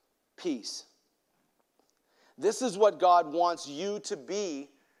peace. This is what God wants you to be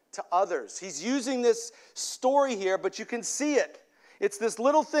to others. He's using this story here, but you can see it. It's this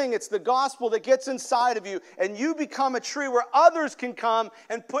little thing. It's the gospel that gets inside of you, and you become a tree where others can come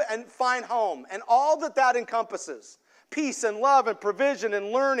and find home, and all that encompasses. Peace and love and provision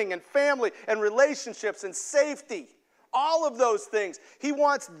and learning and family and relationships and safety. All of those things. He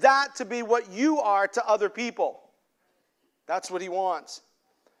wants that to be what you are to other people. That's what he wants.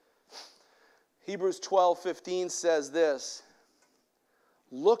 Hebrews 12:15 says this.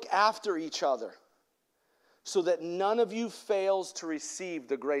 Look after each other so that none of you fails to receive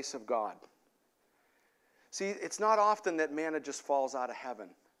the grace of God. See, it's not often that manna just falls out of heaven.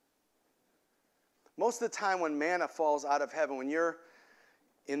 Most of the time when manna falls out of heaven, when you're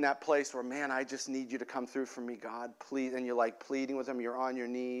in that place where, man, I just need you to come through for me, God, please, and you're like pleading with him, you're on your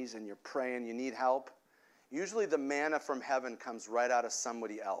knees and you're praying, you need help. Usually the manna from heaven comes right out of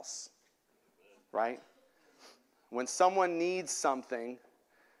somebody else, right? When someone needs something,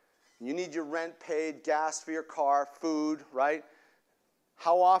 you need your rent paid, gas for your car, food, right?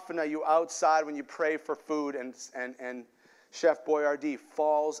 How often are you outside when you pray for food and Chef Boyardee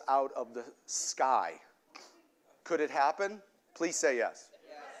falls out of the sky? Could it happen? Please say yes.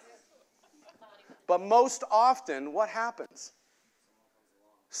 But most often, what happens?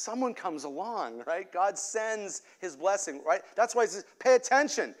 Someone comes along, right? God sends his blessing, right? That's why he says, pay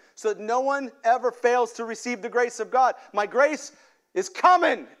attention so that no one ever fails to receive the grace of God. My grace is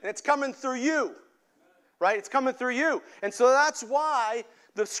coming, and it's coming through you, right? It's coming through you. And so that's why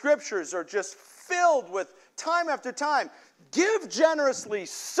the scriptures are just filled with time after time. Give generously,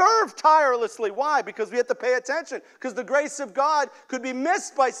 serve tirelessly. Why? Because we have to pay attention. Because the grace of God could be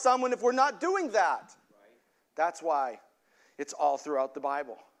missed by someone if we're not doing that. Right. That's why it's all throughout the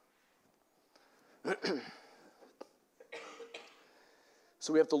Bible.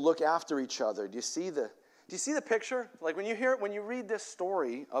 So we have to look after each other. Do you see the picture? Like when you read this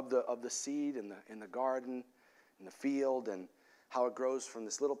story of the seed in the garden, in the field, and how it grows from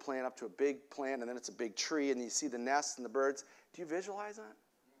this little plant up to a big plant, and then it's a big tree, and you see the nests and the birds. Do you visualize that?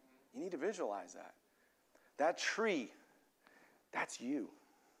 You need to visualize that. That tree, that's you.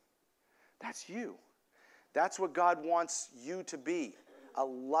 That's you. That's what God wants you to be. A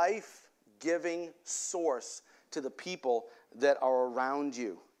life-giving source to the people that are around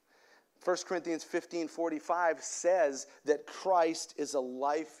you. 1 Corinthians 15:45 says that Christ is a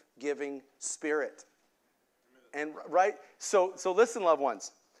life-giving spirit. And right, so listen, loved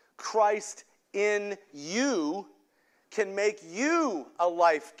ones. Christ in you can make you a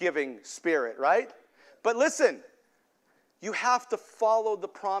life-giving spirit, right? But listen, you have to follow the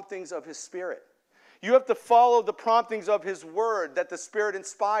promptings of his Spirit. You have to follow the promptings of his word that the Spirit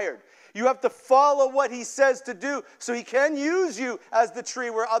inspired. You have to follow what he says to do so he can use you as the tree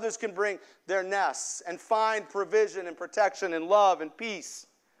where others can bring their nests and find provision and protection and love and peace.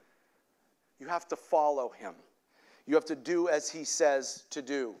 You have to follow him. You have to do as he says to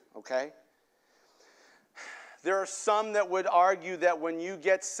do, okay? There are some that would argue that when you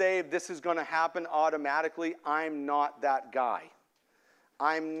get saved, this is going to happen automatically. I'm not that guy.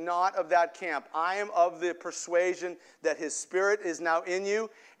 I'm not of that camp. I am of the persuasion that his Spirit is now in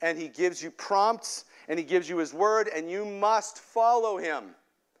you, and he gives you prompts, and he gives you his word, and you must follow him,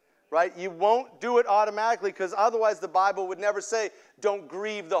 right? You won't do it automatically, because otherwise the Bible would never say, don't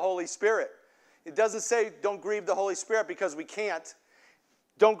grieve the Holy Spirit. It doesn't say, don't grieve the Holy Spirit because we can't.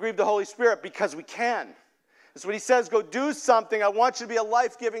 Don't grieve the Holy Spirit because we can. That's what he says, go do something. I want you to be a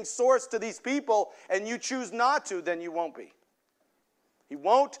life-giving source to these people, and you choose not to, then you won't be. He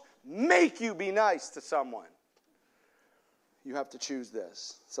won't make you be nice to someone. You have to choose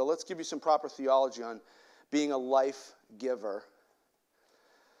this. So let's give you some proper theology on being a life giver.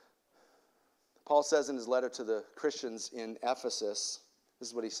 Paul says in his letter to the Christians in Ephesus, this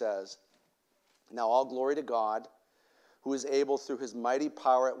is what he says, now all glory to God, who is able through his mighty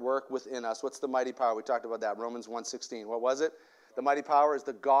power at work within us. What's the mighty power? We talked about that, Romans 1:16. What was it? The mighty power is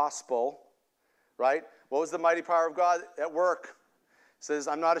the gospel, right? What was the mighty power of God at work? It says,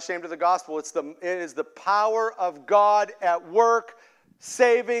 I'm not ashamed of the gospel. It is the power of God at work,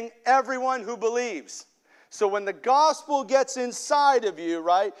 saving everyone who believes. So when the gospel gets inside of you,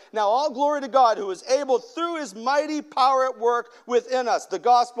 right? Now all glory to God who is able through his mighty power at work within us, the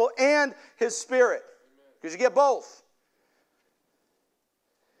gospel and his Spirit. Because you get both.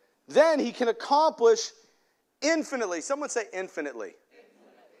 Then he can accomplish infinitely. Someone say infinitely.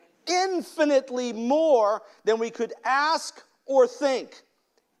 Infinitely more than we could ask or think.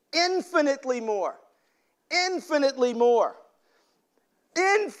 Infinitely more. Infinitely more.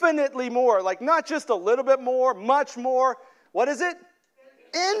 Infinitely more. Like not just a little bit more, much more. What is it?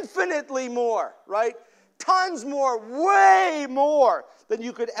 Infinitely more, right? Tons more, way more than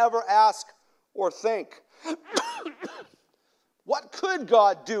you could ever ask or think. What could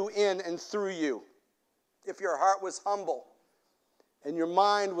God do in and through you if your heart was humble and your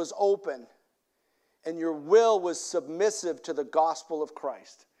mind was open and your will was submissive to the gospel of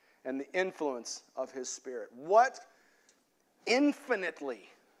Christ and the influence of his Spirit? What infinitely,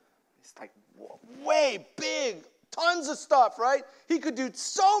 it's like way big, tons of stuff, right? He could do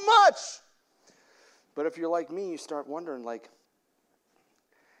so much. But if you're like me, you start wondering, like,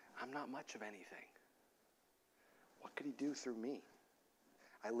 I'm not much of anything. What could he do through me?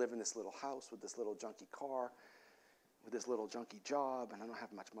 I live in this little house with this little junky car, with this little junky job, and I don't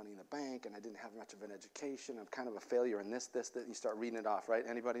have much money in the bank, and I didn't have much of an education. I'm kind of a failure in this, that. You start reading it off, right?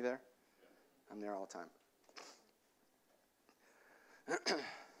 Anybody there? I'm there all the time.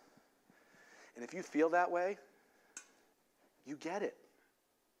 And if you feel that way, you get it.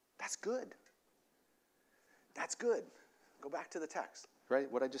 That's good. That's good. Go back to the text,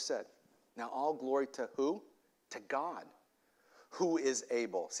 right? What I just said. Now all glory to who? To God, who is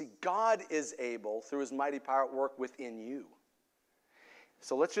able. See, God is able through his mighty power at work within you.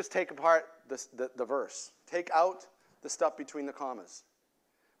 So let's just take apart the verse. Take out the stuff between the commas,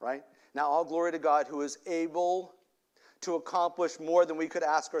 right? Now all glory to God who is able to accomplish more than we could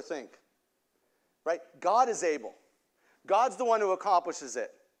ask or think, right? God is able. God's the one who accomplishes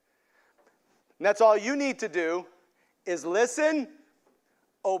it. And that's all you need to do is listen,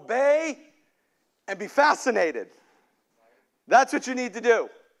 obey, and be fascinated. That's what you need to do.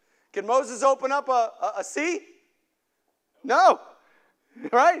 Can Moses open up a sea? No.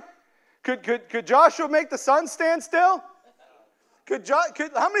 Right? Could Joshua make the sun stand still?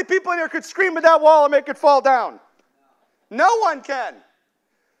 How many people in here could scream at that wall and make it fall down? No one can.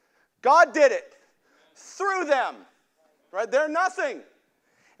 God did it through them. Right? They're nothing.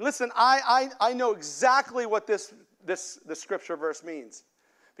 Listen, I know exactly what this scripture verse means.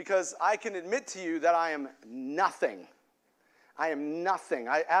 Because I can admit to you that I am nothing. I am nothing.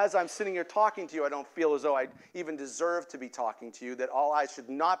 As I'm sitting here talking to you, I don't feel as though I even deserve to be talking to you, that all eyes should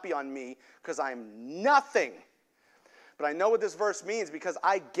not be on me, because I am nothing. But I know what this verse means because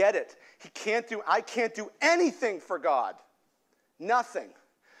I get it. I can't do anything for God. Nothing.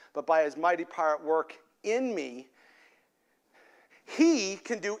 But by his mighty power at work in me, he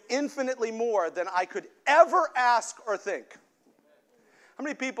can do infinitely more than I could ever ask or think. How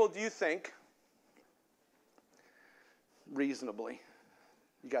many people do you think, reasonably,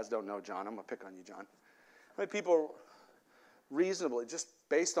 you guys don't know John, I'm going to pick on you, John. How many people reasonably, just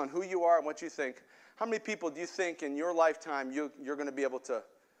based on who you are and what you think, how many people do you think in your lifetime you're going to be able to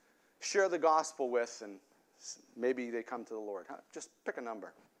share the gospel with and maybe they come to the Lord? Just pick a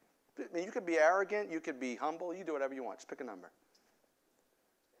number. I mean, you could be arrogant, you could be humble, you do whatever you want. Just pick a number.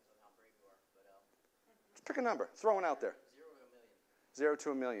 Just pick a number. Throw one out there. 0 to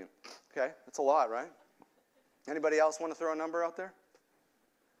 1 million. Okay, that's a lot, right? Anybody else want to throw a number out there?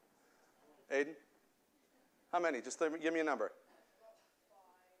 Aiden? How many? Just give me a number.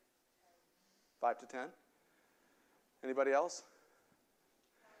 5 to 10. Anybody else?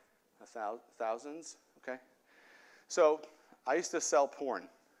 Thousands? Okay. So I used to sell porn.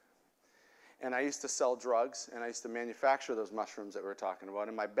 And I used to sell drugs, and I used to manufacture those mushrooms that we were talking about.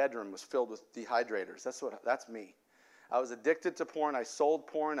 And my bedroom was filled with dehydrators. That's me. I was addicted to porn. I sold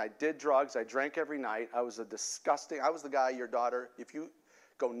porn. I did drugs. I drank every night. I was the guy, your daughter, if you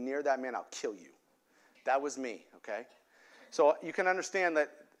go near that man, I'll kill you. That was me, okay? So you can understand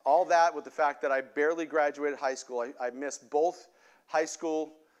that all that with the fact that I barely graduated high school. I missed both high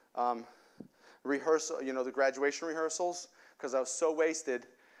school rehearsal, the graduation rehearsals, because I was so wasted.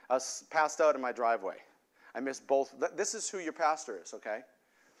 I was passed out in my driveway. I missed both. This is who your pastor is, okay?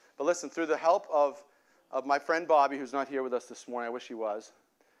 But listen, through the help of my friend Bobby, who's not here with us this morning. I wish he was.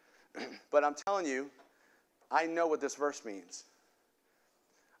 But I'm telling you, I know what this verse means.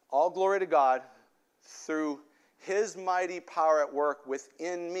 All glory to God through his mighty power at work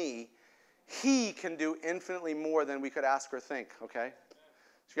within me. He can do infinitely more than we could ask or think, okay?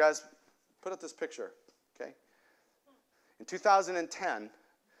 So you guys, put up this picture, okay? In 2010,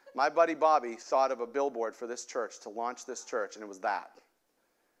 my buddy Bobby thought of a billboard for this church, to launch this church, and it was that,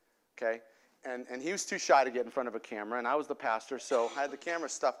 okay? And he was too shy to get in front of a camera, and I was the pastor, so I had the camera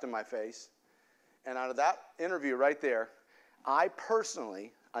stuffed in my face. And out of that interview right there, I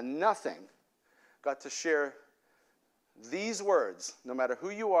personally, a nothing, got to share these words. No matter who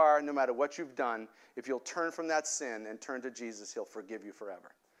you are, no matter what you've done, if you'll turn from that sin and turn to Jesus, he'll forgive you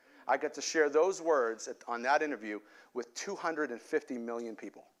forever. I got to share those words on that interview with 250 million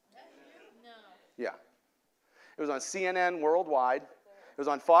people. No. Yeah. It was on CNN worldwide. It was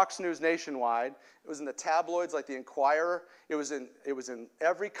on Fox News nationwide. It was in the tabloids like the Inquirer. It was in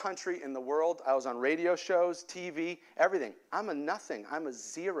every country in the world. I was on radio shows, TV, everything. I'm a nothing. I'm a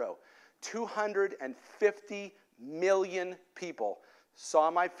zero. 250 million people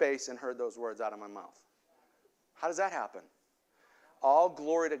saw my face and heard those words out of my mouth. How does that happen? All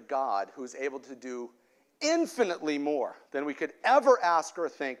glory to God, who's able to do infinitely more than we could ever ask or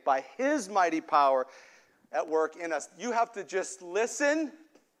think by his mighty power at work in us. You have to just listen.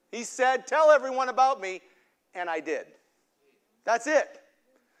 He said, tell everyone about me, and I did. That's it.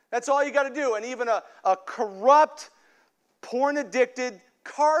 That's all you got to do. And even a corrupt, porn-addicted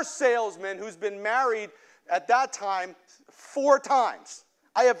car salesman who's been married at that time 4 times.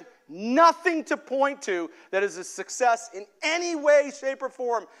 I have nothing to point to that is a success in any way, shape, or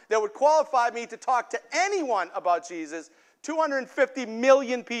form that would qualify me to talk to anyone about Jesus. 250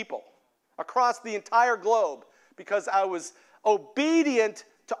 million people across the entire globe because I was obedient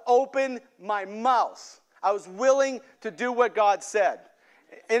to open my mouth. I was willing to do what God said.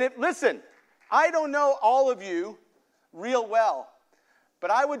 And listen, I don't know all of you real well, but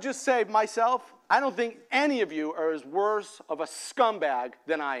I would just say myself, I don't think any of you are as worse of a scumbag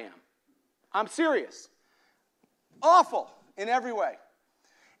than I am. I'm serious. Awful in every way.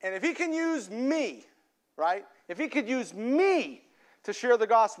 And if he can use me, right? If he could use me to share the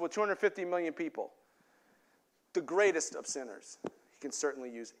gospel with 250 million people, the greatest of sinners, he can certainly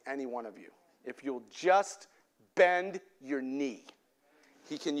use any one of you. If you'll just bend your knee,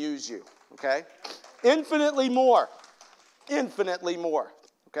 he can use you, okay? Infinitely more. Infinitely more,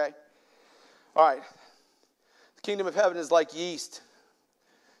 okay? All right. The kingdom of heaven is like yeast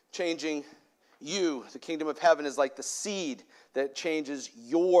changing you. The kingdom of heaven is like the seed that changes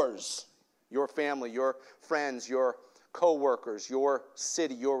yours, your family, your friends, your co-workers, your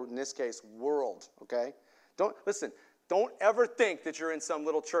city, your, in this case, world, okay? Don't ever think that you're in some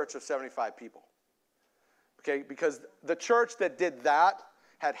little church of 75 people, okay? Because the church that did that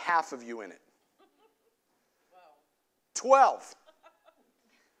had half of you in it. 12.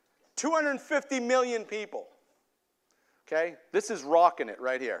 250 million people, okay? This is rocking it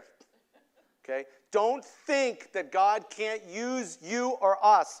right here, okay? Don't think that God can't use you or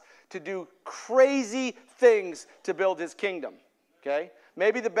us to do crazy things to build his kingdom, okay?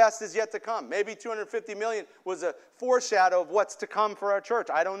 Maybe the best is yet to come. Maybe 250 million was a foreshadow of what's to come for our church.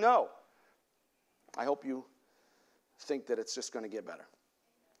 I don't know. I hope you think that it's just going to get better.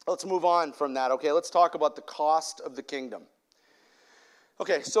 Let's move on from that, okay? Let's talk about the cost of the kingdom.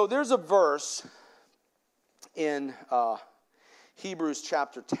 Okay, so there's a verse in Hebrews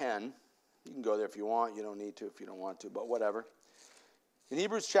chapter 10. You can go there if you want. You don't need to if you don't want to, but whatever. In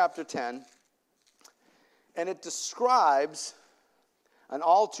Hebrews chapter 10, and it describes an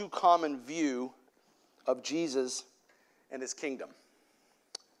all too common view of Jesus and his kingdom.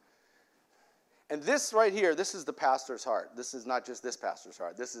 And this right here, this is the pastor's heart. This is not just this pastor's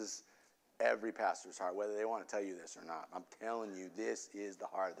heart. This is every pastor's heart, whether they want to tell you this or not. I'm telling you, this is the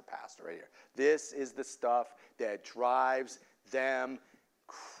heart of the pastor right here. This is the stuff that drives them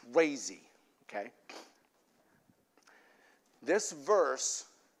crazy, okay? This verse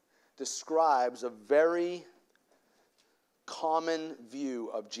describes a very common view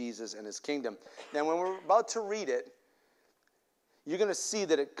of Jesus and his kingdom. Now, when we're about to read it, you're going to see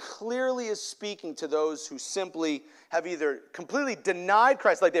that it clearly is speaking to those who simply have either completely denied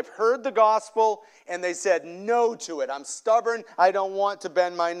Christ, like they've heard the gospel and they said no to it. I'm stubborn. I don't want to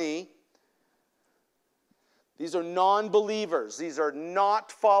bend my knee. These are non-believers. These are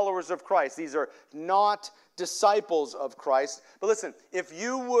not followers of Christ. These are not disciples of Christ. But listen, if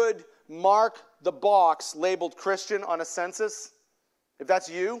you would mark the box labeled Christian on a census, if that's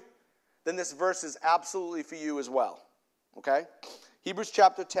you, then this verse is absolutely for you as well. Okay? Hebrews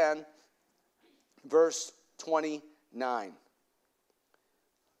chapter 10, verse 29.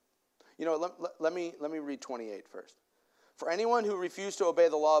 You know, let me read 28 first. For anyone who refused to obey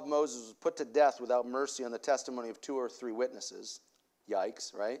the law of Moses was put to death without mercy on the testimony of 2 or 3 witnesses.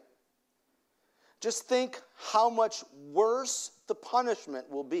 Yikes, right? Just think how much worse the punishment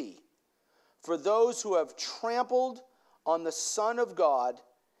will be for those who have trampled on the Son of God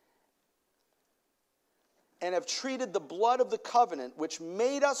and have treated the blood of the covenant, which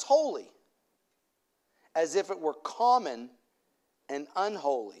made us holy, as if it were common and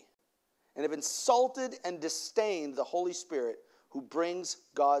unholy, and have insulted and disdained the Holy Spirit, who brings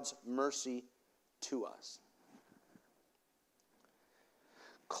God's mercy to us.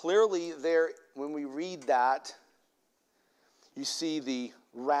 Clearly there, when we read that, you see the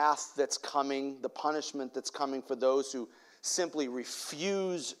wrath that's coming, the punishment that's coming for those who simply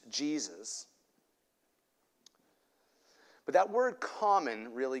refuse Jesus. But that word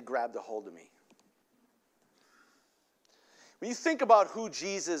common really grabbed a hold of me. When you think about who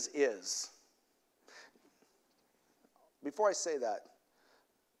Jesus is, before I say that,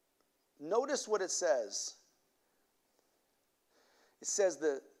 notice what it says. It says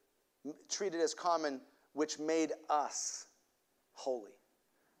treated as common, which made us holy.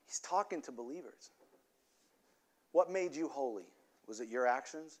 He's talking to believers. What made you holy? Was it your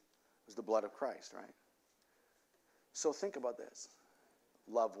actions? It was the blood of Christ, right? So think about this.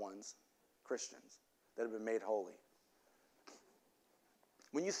 Loved ones, Christians, that have been made holy.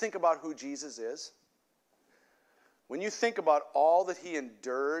 When you think about who Jesus is, when you think about all that he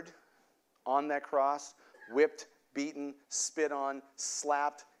endured on that cross, whipped, beaten, spit on,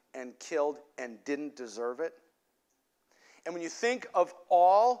 slapped, and killed, and didn't deserve it, and when you think of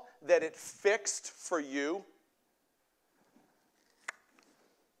all that it fixed for you,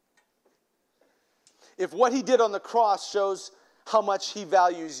 if what he did on the cross shows how much he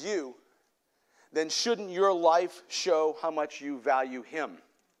values you, then shouldn't your life show how much you value him?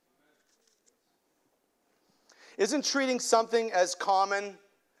 Isn't treating something as common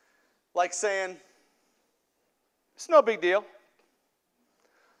like saying, it's no big deal.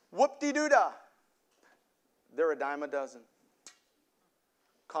 Whoop-de-doo-dah. They're a dime a dozen.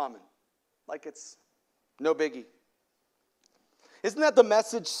 Common. Like it's no biggie. Isn't that the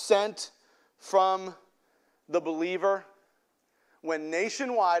message sent from the believer when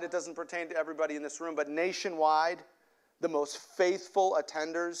nationwide, it doesn't pertain to everybody in this room, but nationwide, the most faithful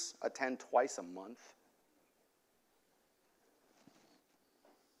attenders attend twice a month?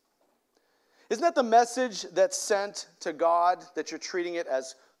 Isn't that the message that's sent to God, that you're treating it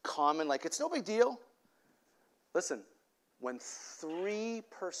as common, like it's no big deal? Listen, when 3%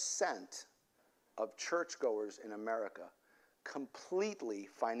 of churchgoers in America completely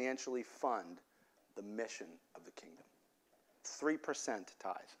financially fund the mission of the kingdom, 3%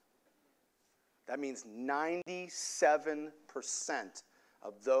 tithe. That means 97%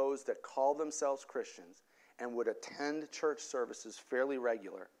 of those that call themselves Christians and would attend church services fairly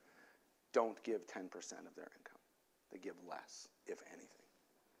regular don't give 10% of their income. They give less, if anything.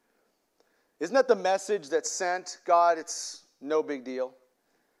 Isn't that the message that's sent? God, it's no big deal.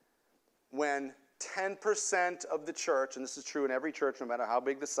 When 10% of the church, and this is true in every church, no matter how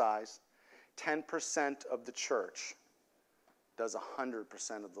big the size, 10% of the church does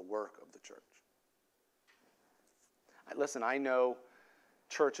 100% of the work of the church. Listen, I know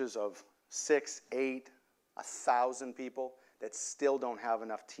churches of 6, 8, 1,000 people that still don't have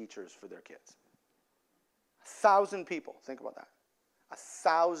enough teachers for their kids. 1,000 people. Think about that.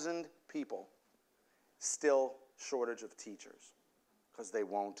 1,000 people. Still shortage of teachers because they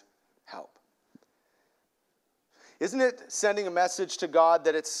won't help. Isn't it sending a message to God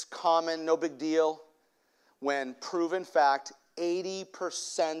that it's common, no big deal, when proven fact,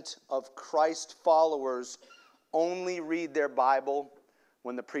 80% of Christ followers only read their Bible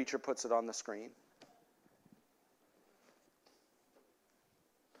when the preacher puts it on the screen?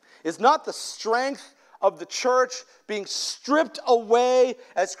 Is not the strength of the church being stripped away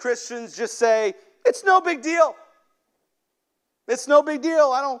as Christians just say, it's no big deal. It's no big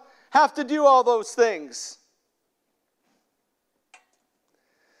deal. I don't have to do all those things.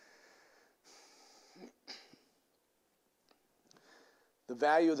 The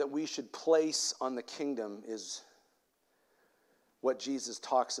value that we should place on the kingdom is what Jesus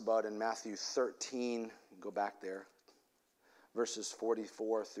talks about in Matthew 13. Go back there. Verses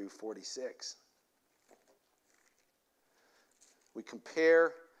 44 through 46. We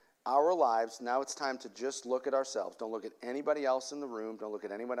compare our lives. Now it's time to just look at ourselves. Don't look at anybody else in the room. Don't look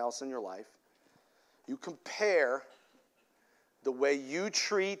at anyone else in your life. You compare the way you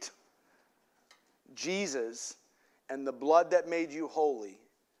treat Jesus and the blood that made you holy.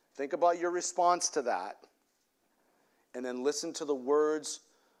 Think about your response to that. And then listen to the words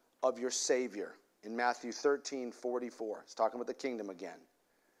of your Savior in Matthew 13:44. It's talking about the kingdom again.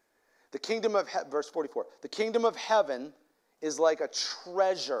 The kingdom of verse 44. The kingdom of heaven is like a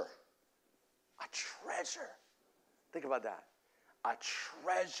treasure. A treasure. Think about that. A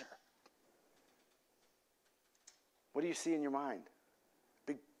treasure. What do you see in your mind?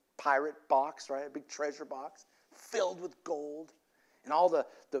 Big pirate box, right? A big treasure box filled with gold. And all the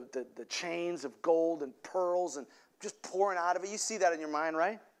chains of gold and pearls and just pouring out of it. You see that in your mind,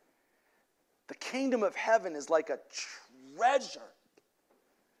 right? The kingdom of heaven is like a treasure.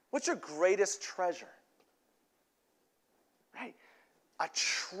 What's your greatest treasure? Right? A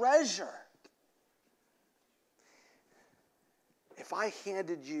treasure. If I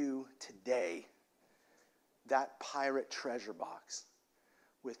handed you today that pirate treasure box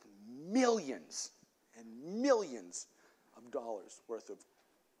with millions and millions of dollars worth of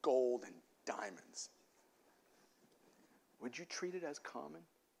gold and diamonds, would you treat it as common?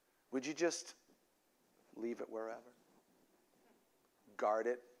 Would you just leave it wherever? Guard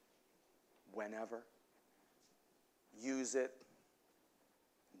it whenever? Use it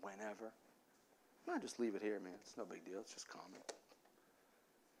whenever? No, just leave it here, man. It's no big deal. It's just common.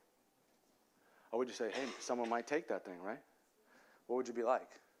 Or would you say, hey, someone might take that thing, right? What would you be like?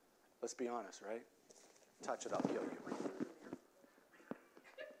 Let's be honest, right? Touch it up, yo.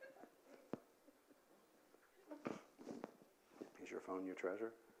 Is your phone your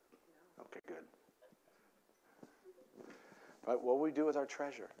treasure? Okay, good. Right, what will we do with our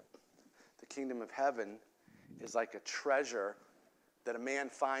treasure? The kingdom of heaven is like a treasure that a man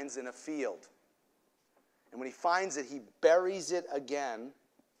finds in a field. And when he finds it, he buries it again.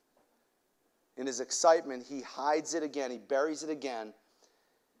 In his excitement, he hides it again. He buries it again.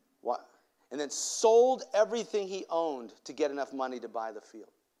 And then sold everything he owned to get enough money to buy the field.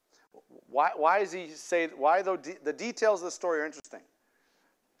 Why does he say, why though the details of the story are interesting?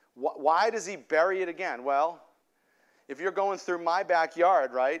 Why does he bury it again? Well, if you're going through my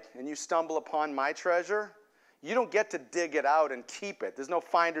backyard, right, and you stumble upon my treasure, you don't get to dig it out and keep it. There's no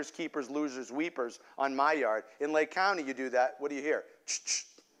finders, keepers, losers, weepers on my yard. In Lake County, you do that. What do you hear?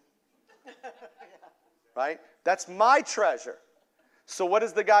 Right? That's my treasure. So what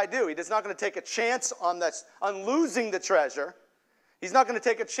does the guy do? He's not going to take a chance on losing the treasure. He's not going to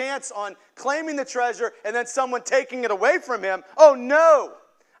take a chance on claiming the treasure and then someone taking it away from him. Oh, no.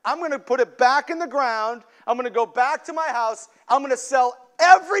 I'm going to put it back in the ground. I'm going to go back to my house. I'm going to sell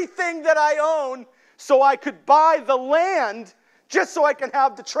everything that I own so I could buy the land just so I can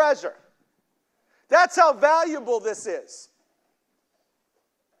have the treasure. That's how valuable this is.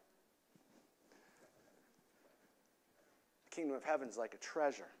 The kingdom of heaven is like a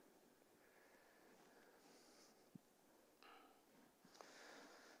treasure.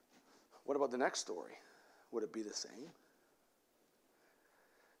 What about the next story? Would it be the same?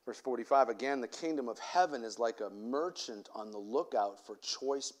 Verse 45, again, the kingdom of heaven is like a merchant on the lookout for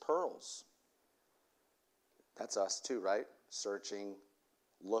choice pearls. That's us too, right? Searching,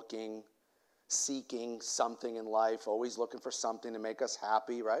 looking, seeking something in life, always looking for something to make us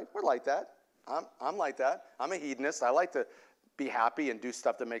happy, right? We're like that. I'm like that. I'm a hedonist. I like to be happy and do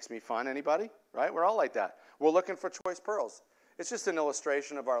stuff that makes me fun. Anybody? Right? We're all like that. We're looking for choice pearls. It's just an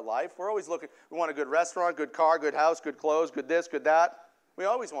illustration of our life. We're always looking. We want a good restaurant, good car, good house, good clothes, good this, good that. We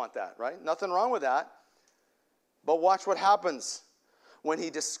always want that, right? Nothing wrong with that. But watch what happens when he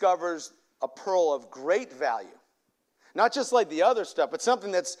discovers a pearl of great value. Not just like the other stuff, but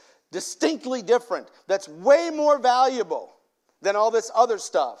something that's distinctly different, that's way more valuable than all this other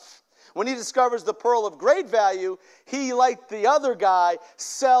stuff. When he discovers the pearl of great value, he, like the other guy,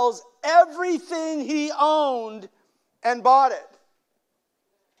 sells everything he owned and bought it.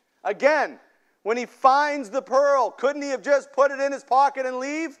 Again, when he finds the pearl, couldn't he have just put it in his pocket and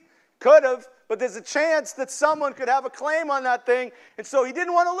leave? Could have, but there's a chance that someone could have a claim on that thing, and so he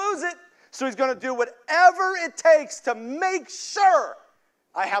didn't want to lose it, so he's going to do whatever it takes to make sure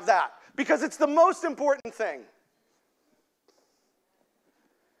I have that, because it's the most important thing.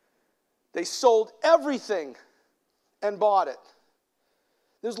 They sold everything and bought it.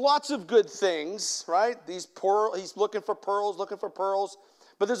 There's lots of good things, right? He's looking for pearls,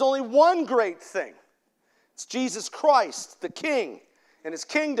 but there's only one great thing. It's Jesus Christ, the King, and his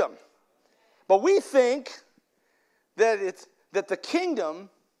kingdom. But we think that the kingdom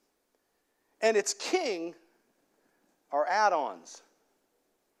and its king are add-ons,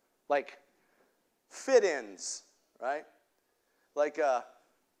 like fit-ins, right? Like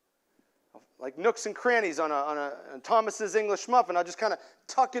nooks and crannies on Thomas's English Muffin. I'll just kind of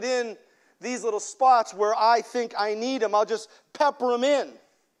tuck it in these little spots where I think I need them. I'll just pepper them in.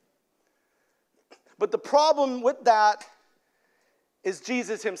 But the problem with that is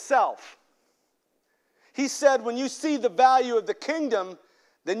Jesus himself. He said, when you see the value of the kingdom,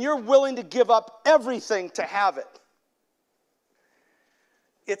 then you're willing to give up everything to have it.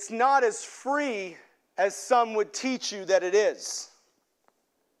 It's not as free as some would teach you that it is.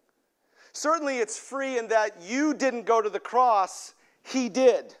 Certainly it's free in that you didn't go to the cross, he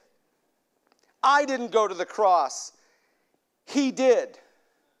did. I didn't go to the cross, he did.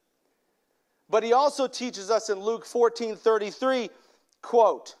 But he also teaches us in Luke 14:33,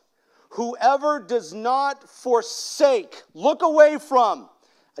 quote, whoever does not forsake, look away from,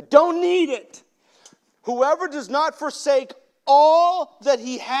 I don't need it. Whoever does not forsake all that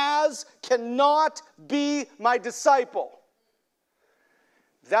he has cannot be my disciple.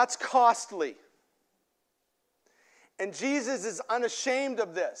 That's costly. And Jesus is unashamed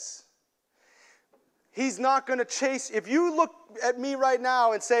of this. He's not going to chase. If you look at me right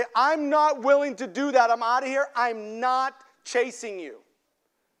now and say, I'm not willing to do that, I'm out of here, I'm not chasing you.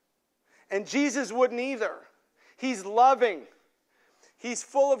 And Jesus wouldn't either. He's loving. He's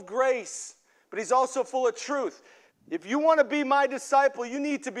full of grace, but he's also full of truth. If you want to be my disciple, you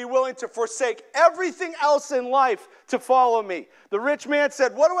need to be willing to forsake everything else in life to follow me. The rich man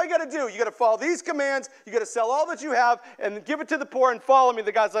said, what do I got to do? You got to follow these commands. You got to sell all that you have and give it to the poor and follow me.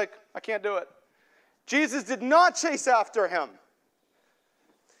 The guy's like, I can't do it. Jesus did not chase after him.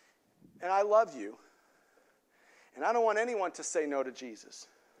 And I love you. And I don't want anyone to say no to Jesus.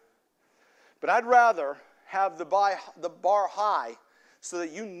 But I'd rather have the bar high so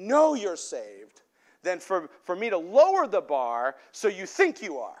that you know you're saved than for me to lower the bar so you think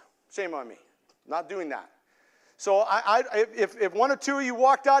you are. Shame on me. Not doing that. So if one or two of you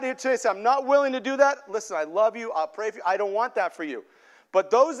walked out here today and said, I'm not willing to do that, listen, I love you, I'll pray for you. I don't want that for you.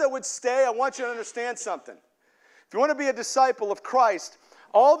 But those that would stay, I want you to understand something. If you want to be a disciple of Christ,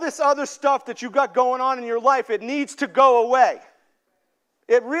 all this other stuff that you've got going on in your life, it needs to go away.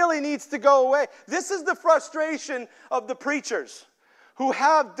 It really needs to go away. This is the frustration of the preachers who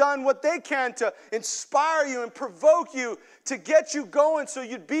have done what they can to inspire you and provoke you to get you going so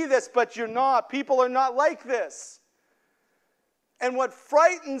you'd be this, but you're not. People are not like this. And what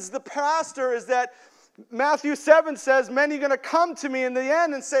frightens the pastor is that Matthew 7 says, many are going to come to me in the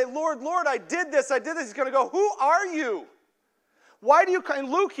end and say, Lord, Lord, I did this. He's going to go, who are you? Why do you,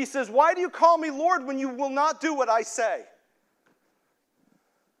 in Luke he says, why do you call me Lord when you will not do what I say?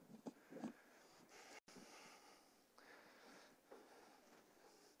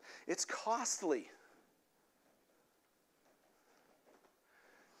 It's costly.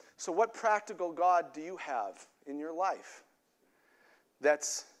 So what practical God do you have in your life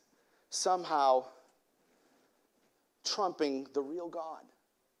that's somehow trumping the real God?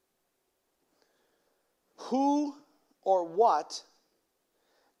 Who or what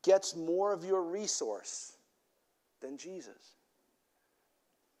gets more of your resource than Jesus?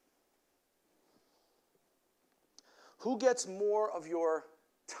 Who gets more of your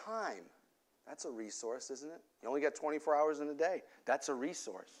time? That's a resource, isn't it? You only got 24 hours in a day. That's a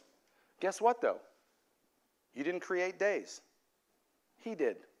resource. Guess what, though? You didn't create days. He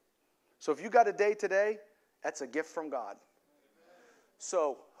did. So if you got a day today, that's a gift from God.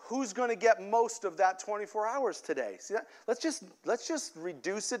 So who's going to get most of that 24 hours today? See that? Let's just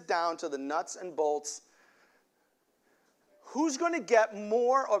reduce it down to the nuts and bolts. Who's going to get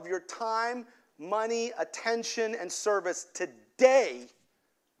more of your time, money, attention, and service today?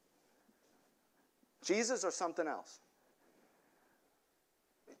 Jesus or something else?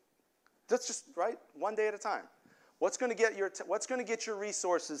 That's just, right? One day at a time. What's going to get your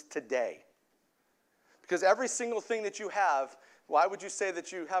resources today? Because every single thing that you have, why would you say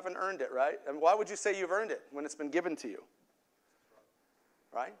that you haven't earned it, right? And why would you say you've earned it when it's been given to you?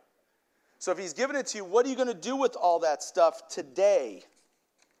 Right? So if he's given it to you, what are you going to do with all that stuff today?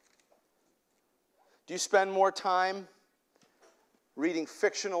 Do you spend more time reading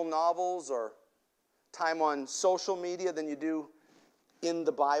fictional novels or time on social media than you do in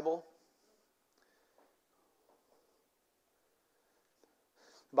the Bible?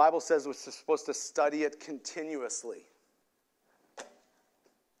 The Bible says we're supposed to study it continuously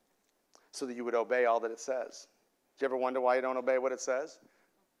so that you would obey all that it says. Do you ever wonder why you don't obey what it says?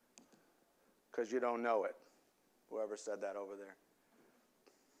 Because you don't know it. Whoever said that over there.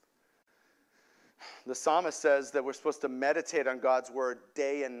 The psalmist says that we're supposed to meditate on God's word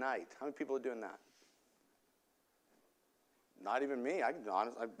day and night. How many people are doing that? Not even me.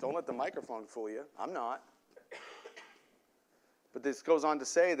 Don't let the microphone fool you. I'm not. But this goes on to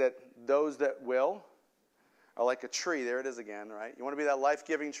say that those that will are like a tree. There it is again, right? You want to be that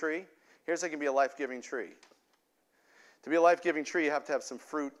life-giving tree? Here's how you can be a life-giving tree. To be a life-giving tree, you have to have some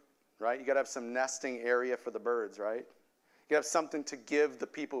fruit, right? You got to have some nesting area for the birds, right? You have something to give the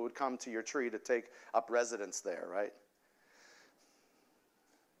people who would come to your tree to take up residence there, right?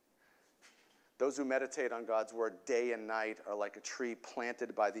 Those who meditate on God's word day and night are like a tree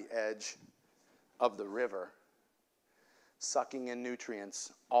planted by the edge of the river, sucking in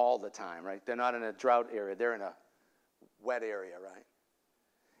nutrients all the time, right? They're not in a drought area. They're in a wet area, right?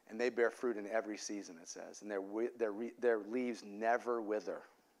 And they bear fruit in every season, it says. And their leaves never wither.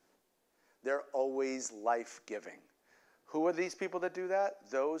 They're always life-giving. Who are these people that do that?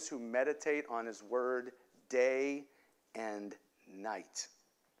 Those who meditate on his word day and night.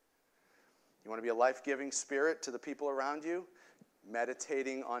 You want to be a life-giving spirit to the people around you?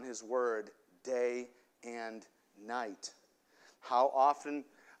 Meditating on his word day and night. How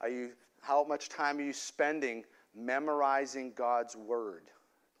much time are you spending memorizing God's word?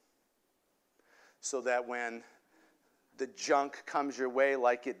 So that when the junk comes your way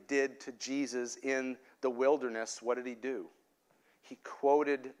like it did to Jesus in the wilderness, what did he do? He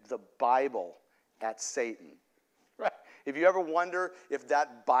quoted the Bible at Satan. Right? If you ever wonder if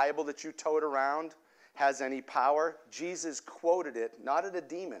that Bible that you tote around has any power, Jesus quoted it, not at a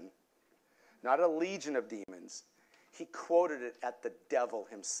demon, not at a legion of demons. He quoted it at the devil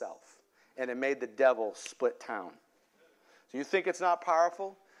himself, and it made the devil split town. So you think it's not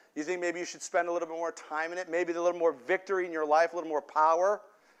powerful? You think maybe you should spend a little bit more time in it? Maybe a little more victory in your life, a little more power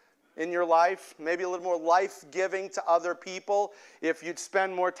in your life, maybe a little more life-giving to other people. If you'd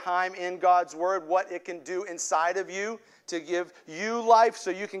spend more time in God's word, what it can do inside of you to give you life so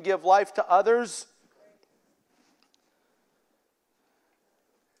you can give life to others.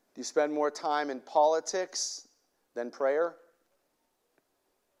 Do you spend more time in politics than prayer?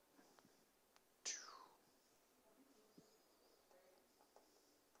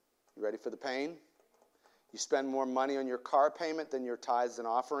 You ready for the pain? You spend more money on your car payment than your tithes and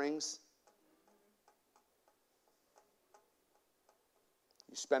offerings.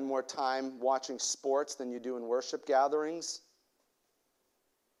 You spend more time watching sports than you do in worship gatherings.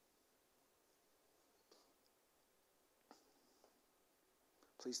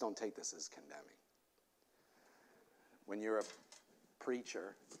 Please don't take this as condemning. When you're a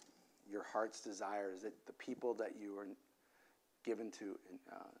preacher, your heart's desire is that the people that you are given to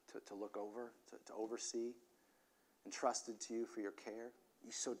look over, to oversee, entrusted to you for your care.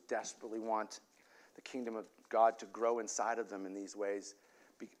 You so desperately want the kingdom of God to grow inside of them in these ways,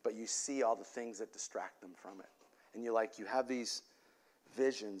 but you see all the things that distract them from it. And you have these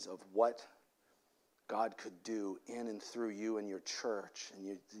visions of what God could do in and through you and your church. And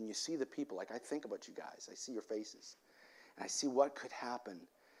you see the people, like I think about you guys. I see your faces. And I see what could happen.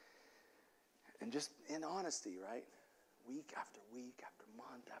 And just in honesty, right? Week after week, after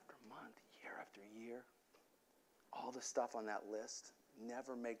month, year after year, all the stuff on that list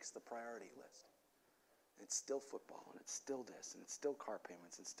never makes the priority list. It's still football, and it's still this, and it's still car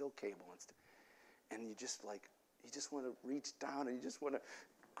payments, and still cable, and you just want to reach down, and you just want to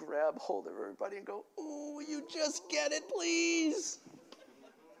grab hold of everybody and go, "Oh, will you just get it, please?"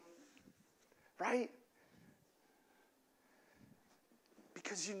 Right?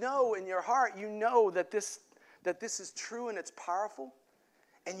 Because you know in your heart, you know that this is true and it's powerful.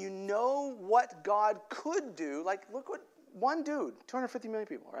 And you know what God could do. Like, look what one dude, 250 million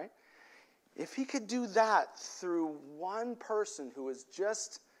people, right? If he could do that through one person who is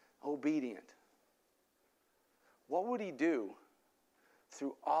just obedient, what would he do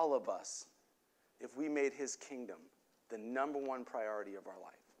through all of us if we made his kingdom the number one priority of our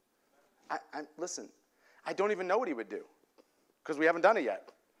life? Listen, I don't even know what he would do because we haven't done it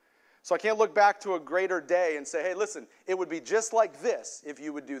yet. So I can't look back to a greater day and say, hey, listen, it would be just like this if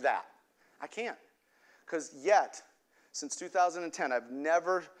you would do that. I can't. Because yet, since 2010,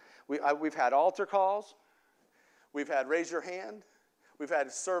 we've had altar calls, we've had raise your hand, we've had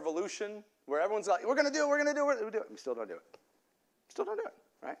Servolution, where everyone's like, we're going to do it. We still don't do it. Still don't do it,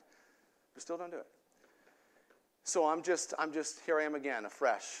 right? We still don't do it. So I'm just, here I am again,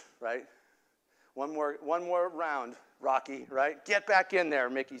 afresh, right? One more round, Rocky, right? Get back in there,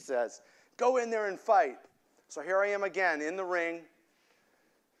 Mickey says. Go in there and fight. So here I am again in the ring,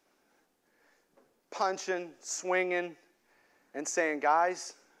 punching, swinging, and saying,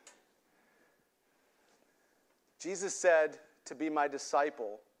 guys, Jesus said to be my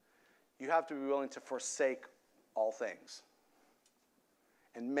disciple, you have to be willing to forsake all things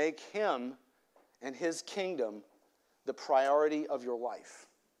and make him and his kingdom the priority of your life.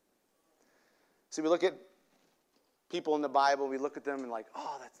 See, we look at people in the Bible, we look at them and like,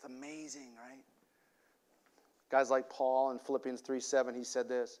 oh, that's amazing, right? Guys like Paul in Philippians 3:7, he said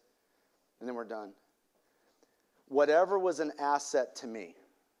this, and then we're done. Whatever was an asset to me.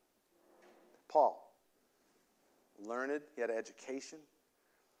 Paul, learned, he had education,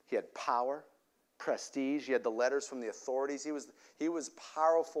 he had power, prestige, he had the letters from the authorities. He was a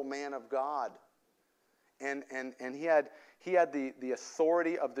powerful man of God. And he had the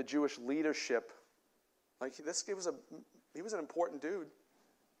authority of the Jewish leadership. Like he was an important dude.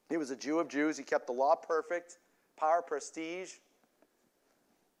 He was a Jew of Jews. He kept the law perfect, power, prestige.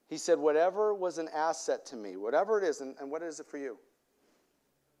 He said, whatever was an asset to me, whatever it is, and what is it for you?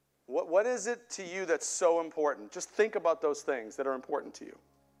 What is it to you that's so important? Just think about those things that are important to you.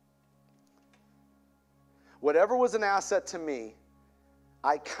 Whatever was an asset to me,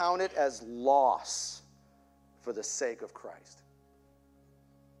 I count it as loss for the sake of Christ.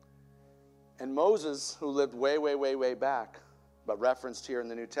 And Moses, who lived way, way, way, way back, but referenced here in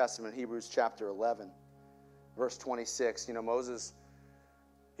the New Testament, Hebrews chapter 11, verse 26, Moses,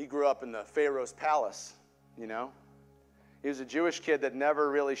 he grew up in the Pharaoh's palace, He was a Jewish kid that never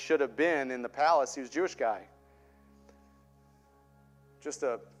really should have been in the palace. He was a Jewish guy. Just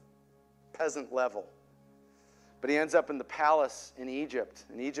a peasant level. But he ends up in the palace in Egypt.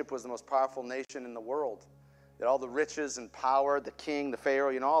 And Egypt was the most powerful nation in the world. They had all the riches and power, the king, the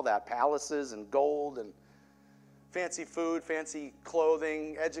Pharaoh, all that. Palaces and gold and fancy food, fancy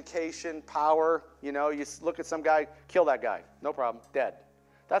clothing, education, power. You look at some guy, kill that guy. No problem, dead.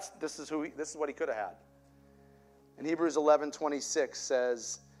 This is what he could have had. And Hebrews 11:26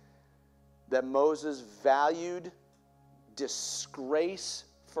 says that Moses valued disgrace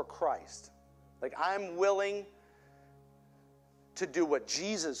for Christ. Like, I'm willing to do what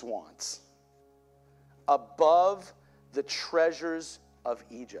Jesus wants above the treasures of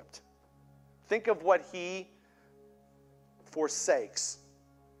Egypt. Think of what he forsakes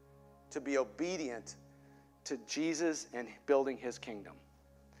to be obedient to Jesus and building his kingdom.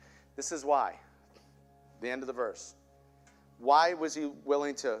 This is why. The end of the verse. Why was he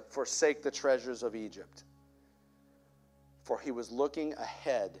willing to forsake the treasures of Egypt? For he was looking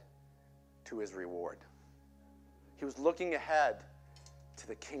ahead to his reward. He was looking ahead to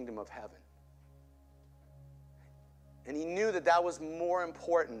the kingdom of heaven. And he knew that was more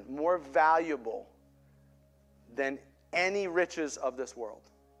important, more valuable than any riches of this world.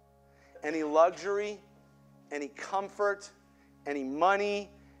 Any luxury, any comfort, any money,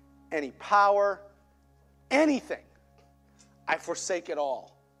 any power, anything. I forsake it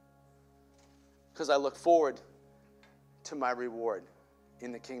all because I look forward to my reward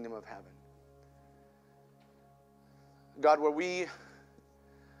in the kingdom of heaven. God, where we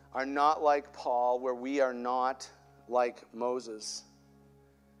are not like Paul, where we are not like Moses,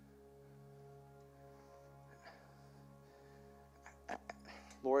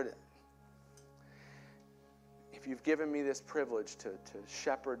 Lord, if you've given me this privilege to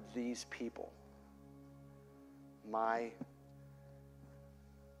shepherd these people, my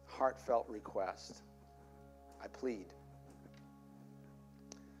heartfelt request, I plead,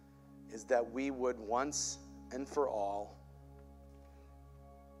 is that we would once and for all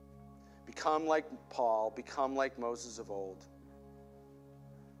become like Paul, become like Moses of old,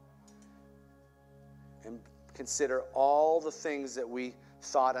 and consider all the things that we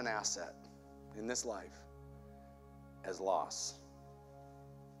thought an asset in this life as loss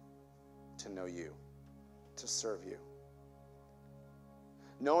to know you, to serve you.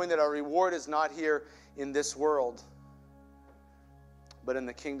 Knowing that our reward is not here in this world, but in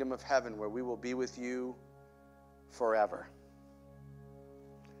the kingdom of heaven, where we will be with you forever.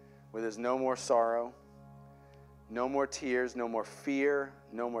 Where there's no more sorrow, No more tears, no more fear,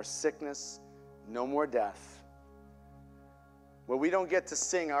 no more sickness, no more death. Well, we don't get to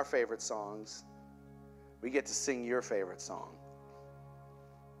sing our favorite songs. We get to sing your favorite song.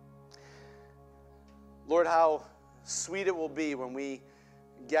 Lord, how sweet it will be when we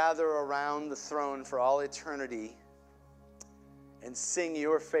gather around the throne for all eternity and sing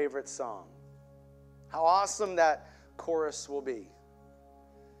your favorite song. How awesome that chorus will be.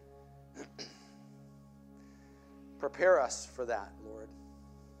 Prepare us for that, Lord.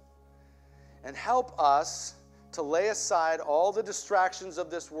 And help us to lay aside all the distractions of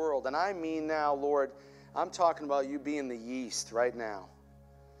this world. And I mean now, Lord, I'm talking about you being the yeast right now.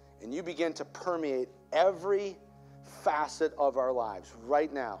 And you begin to permeate every facet of our lives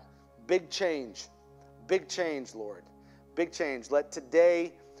right now. Big change, Lord. Big change. Let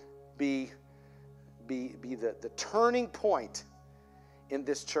today be the turning point in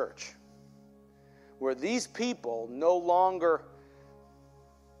this church, where these people no longer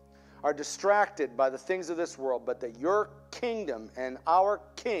are distracted by the things of this world, but that your kingdom and our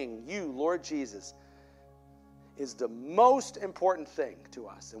King, you, Lord Jesus, is the most important thing to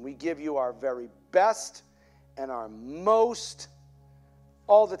us. And we give you our very best and our most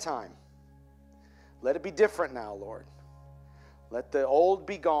all the time. Let it be different now, Lord. Let the old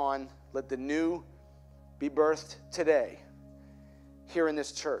be gone. Let the new be birthed today here in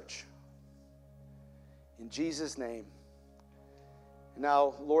this church. In Jesus' name.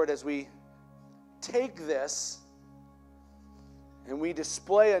 Now, Lord, as we take this and we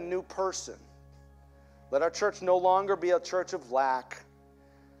display a new person, let our church no longer be a church of lack,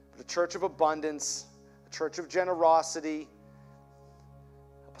 but a church of abundance, a church of generosity.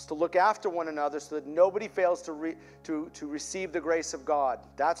 Help us to look after one another so that nobody fails to receive the grace of God.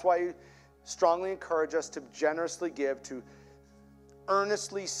 That's why you strongly encourage us to generously give, to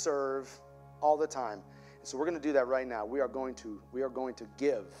earnestly serve all the time. So we're going to do that right now. We are going to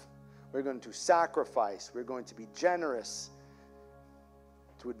give. We're going to sacrifice. We're going to be generous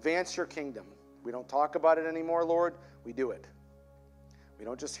to advance your kingdom. We don't talk about it anymore, Lord. We do it. We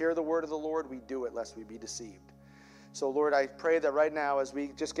don't just hear the word of the Lord. We do it lest we be deceived. So, Lord, I pray that right now as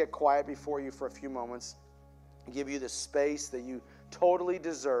we just get quiet before you for a few moments, give you the space that you totally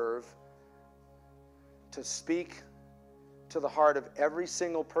deserve to speak to the heart of every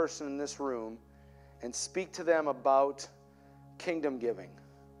single person in this room and speak to them about kingdom giving,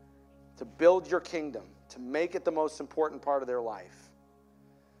 to build your kingdom, to make it the most important part of their life.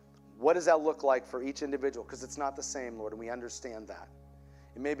 What does that look like for each individual? Because it's not the same, Lord, and we understand that.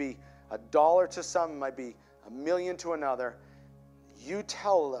 It may be $1 to some, it might be $1 million to another. You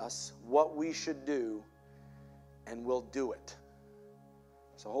tell us what we should do, and we'll do it.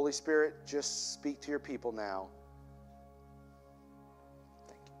 So, Holy Spirit, just speak to your people now.